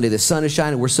particular Sunday? The sun is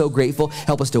shining. We're so grateful.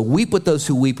 Help us to weep with those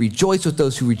who weep, rejoice with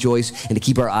those who rejoice, and to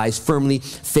keep our eyes firmly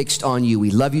fixed on you.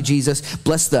 We love you, Jesus.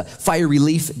 Bless the fire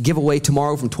relief giveaway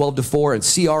tomorrow from 12 to 4, and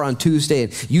CR on Tuesday,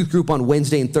 and youth group on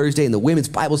Wednesday and Thursday, and the women's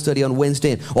Bible study on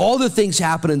Wednesday, and all the things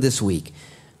happening this week.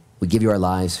 We give you our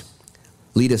lives.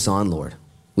 Lead us on, Lord.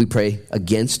 We pray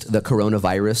against the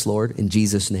coronavirus, Lord, in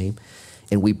Jesus' name.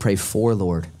 And we pray for,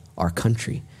 Lord, our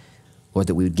country. Lord,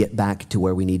 that we would get back to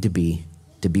where we need to be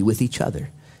with each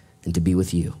other, and to be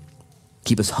with you.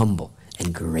 Keep us humble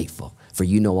and grateful, for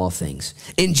you know all things.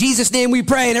 In Jesus' name we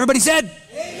pray. And everybody said,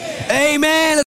 amen. Amen.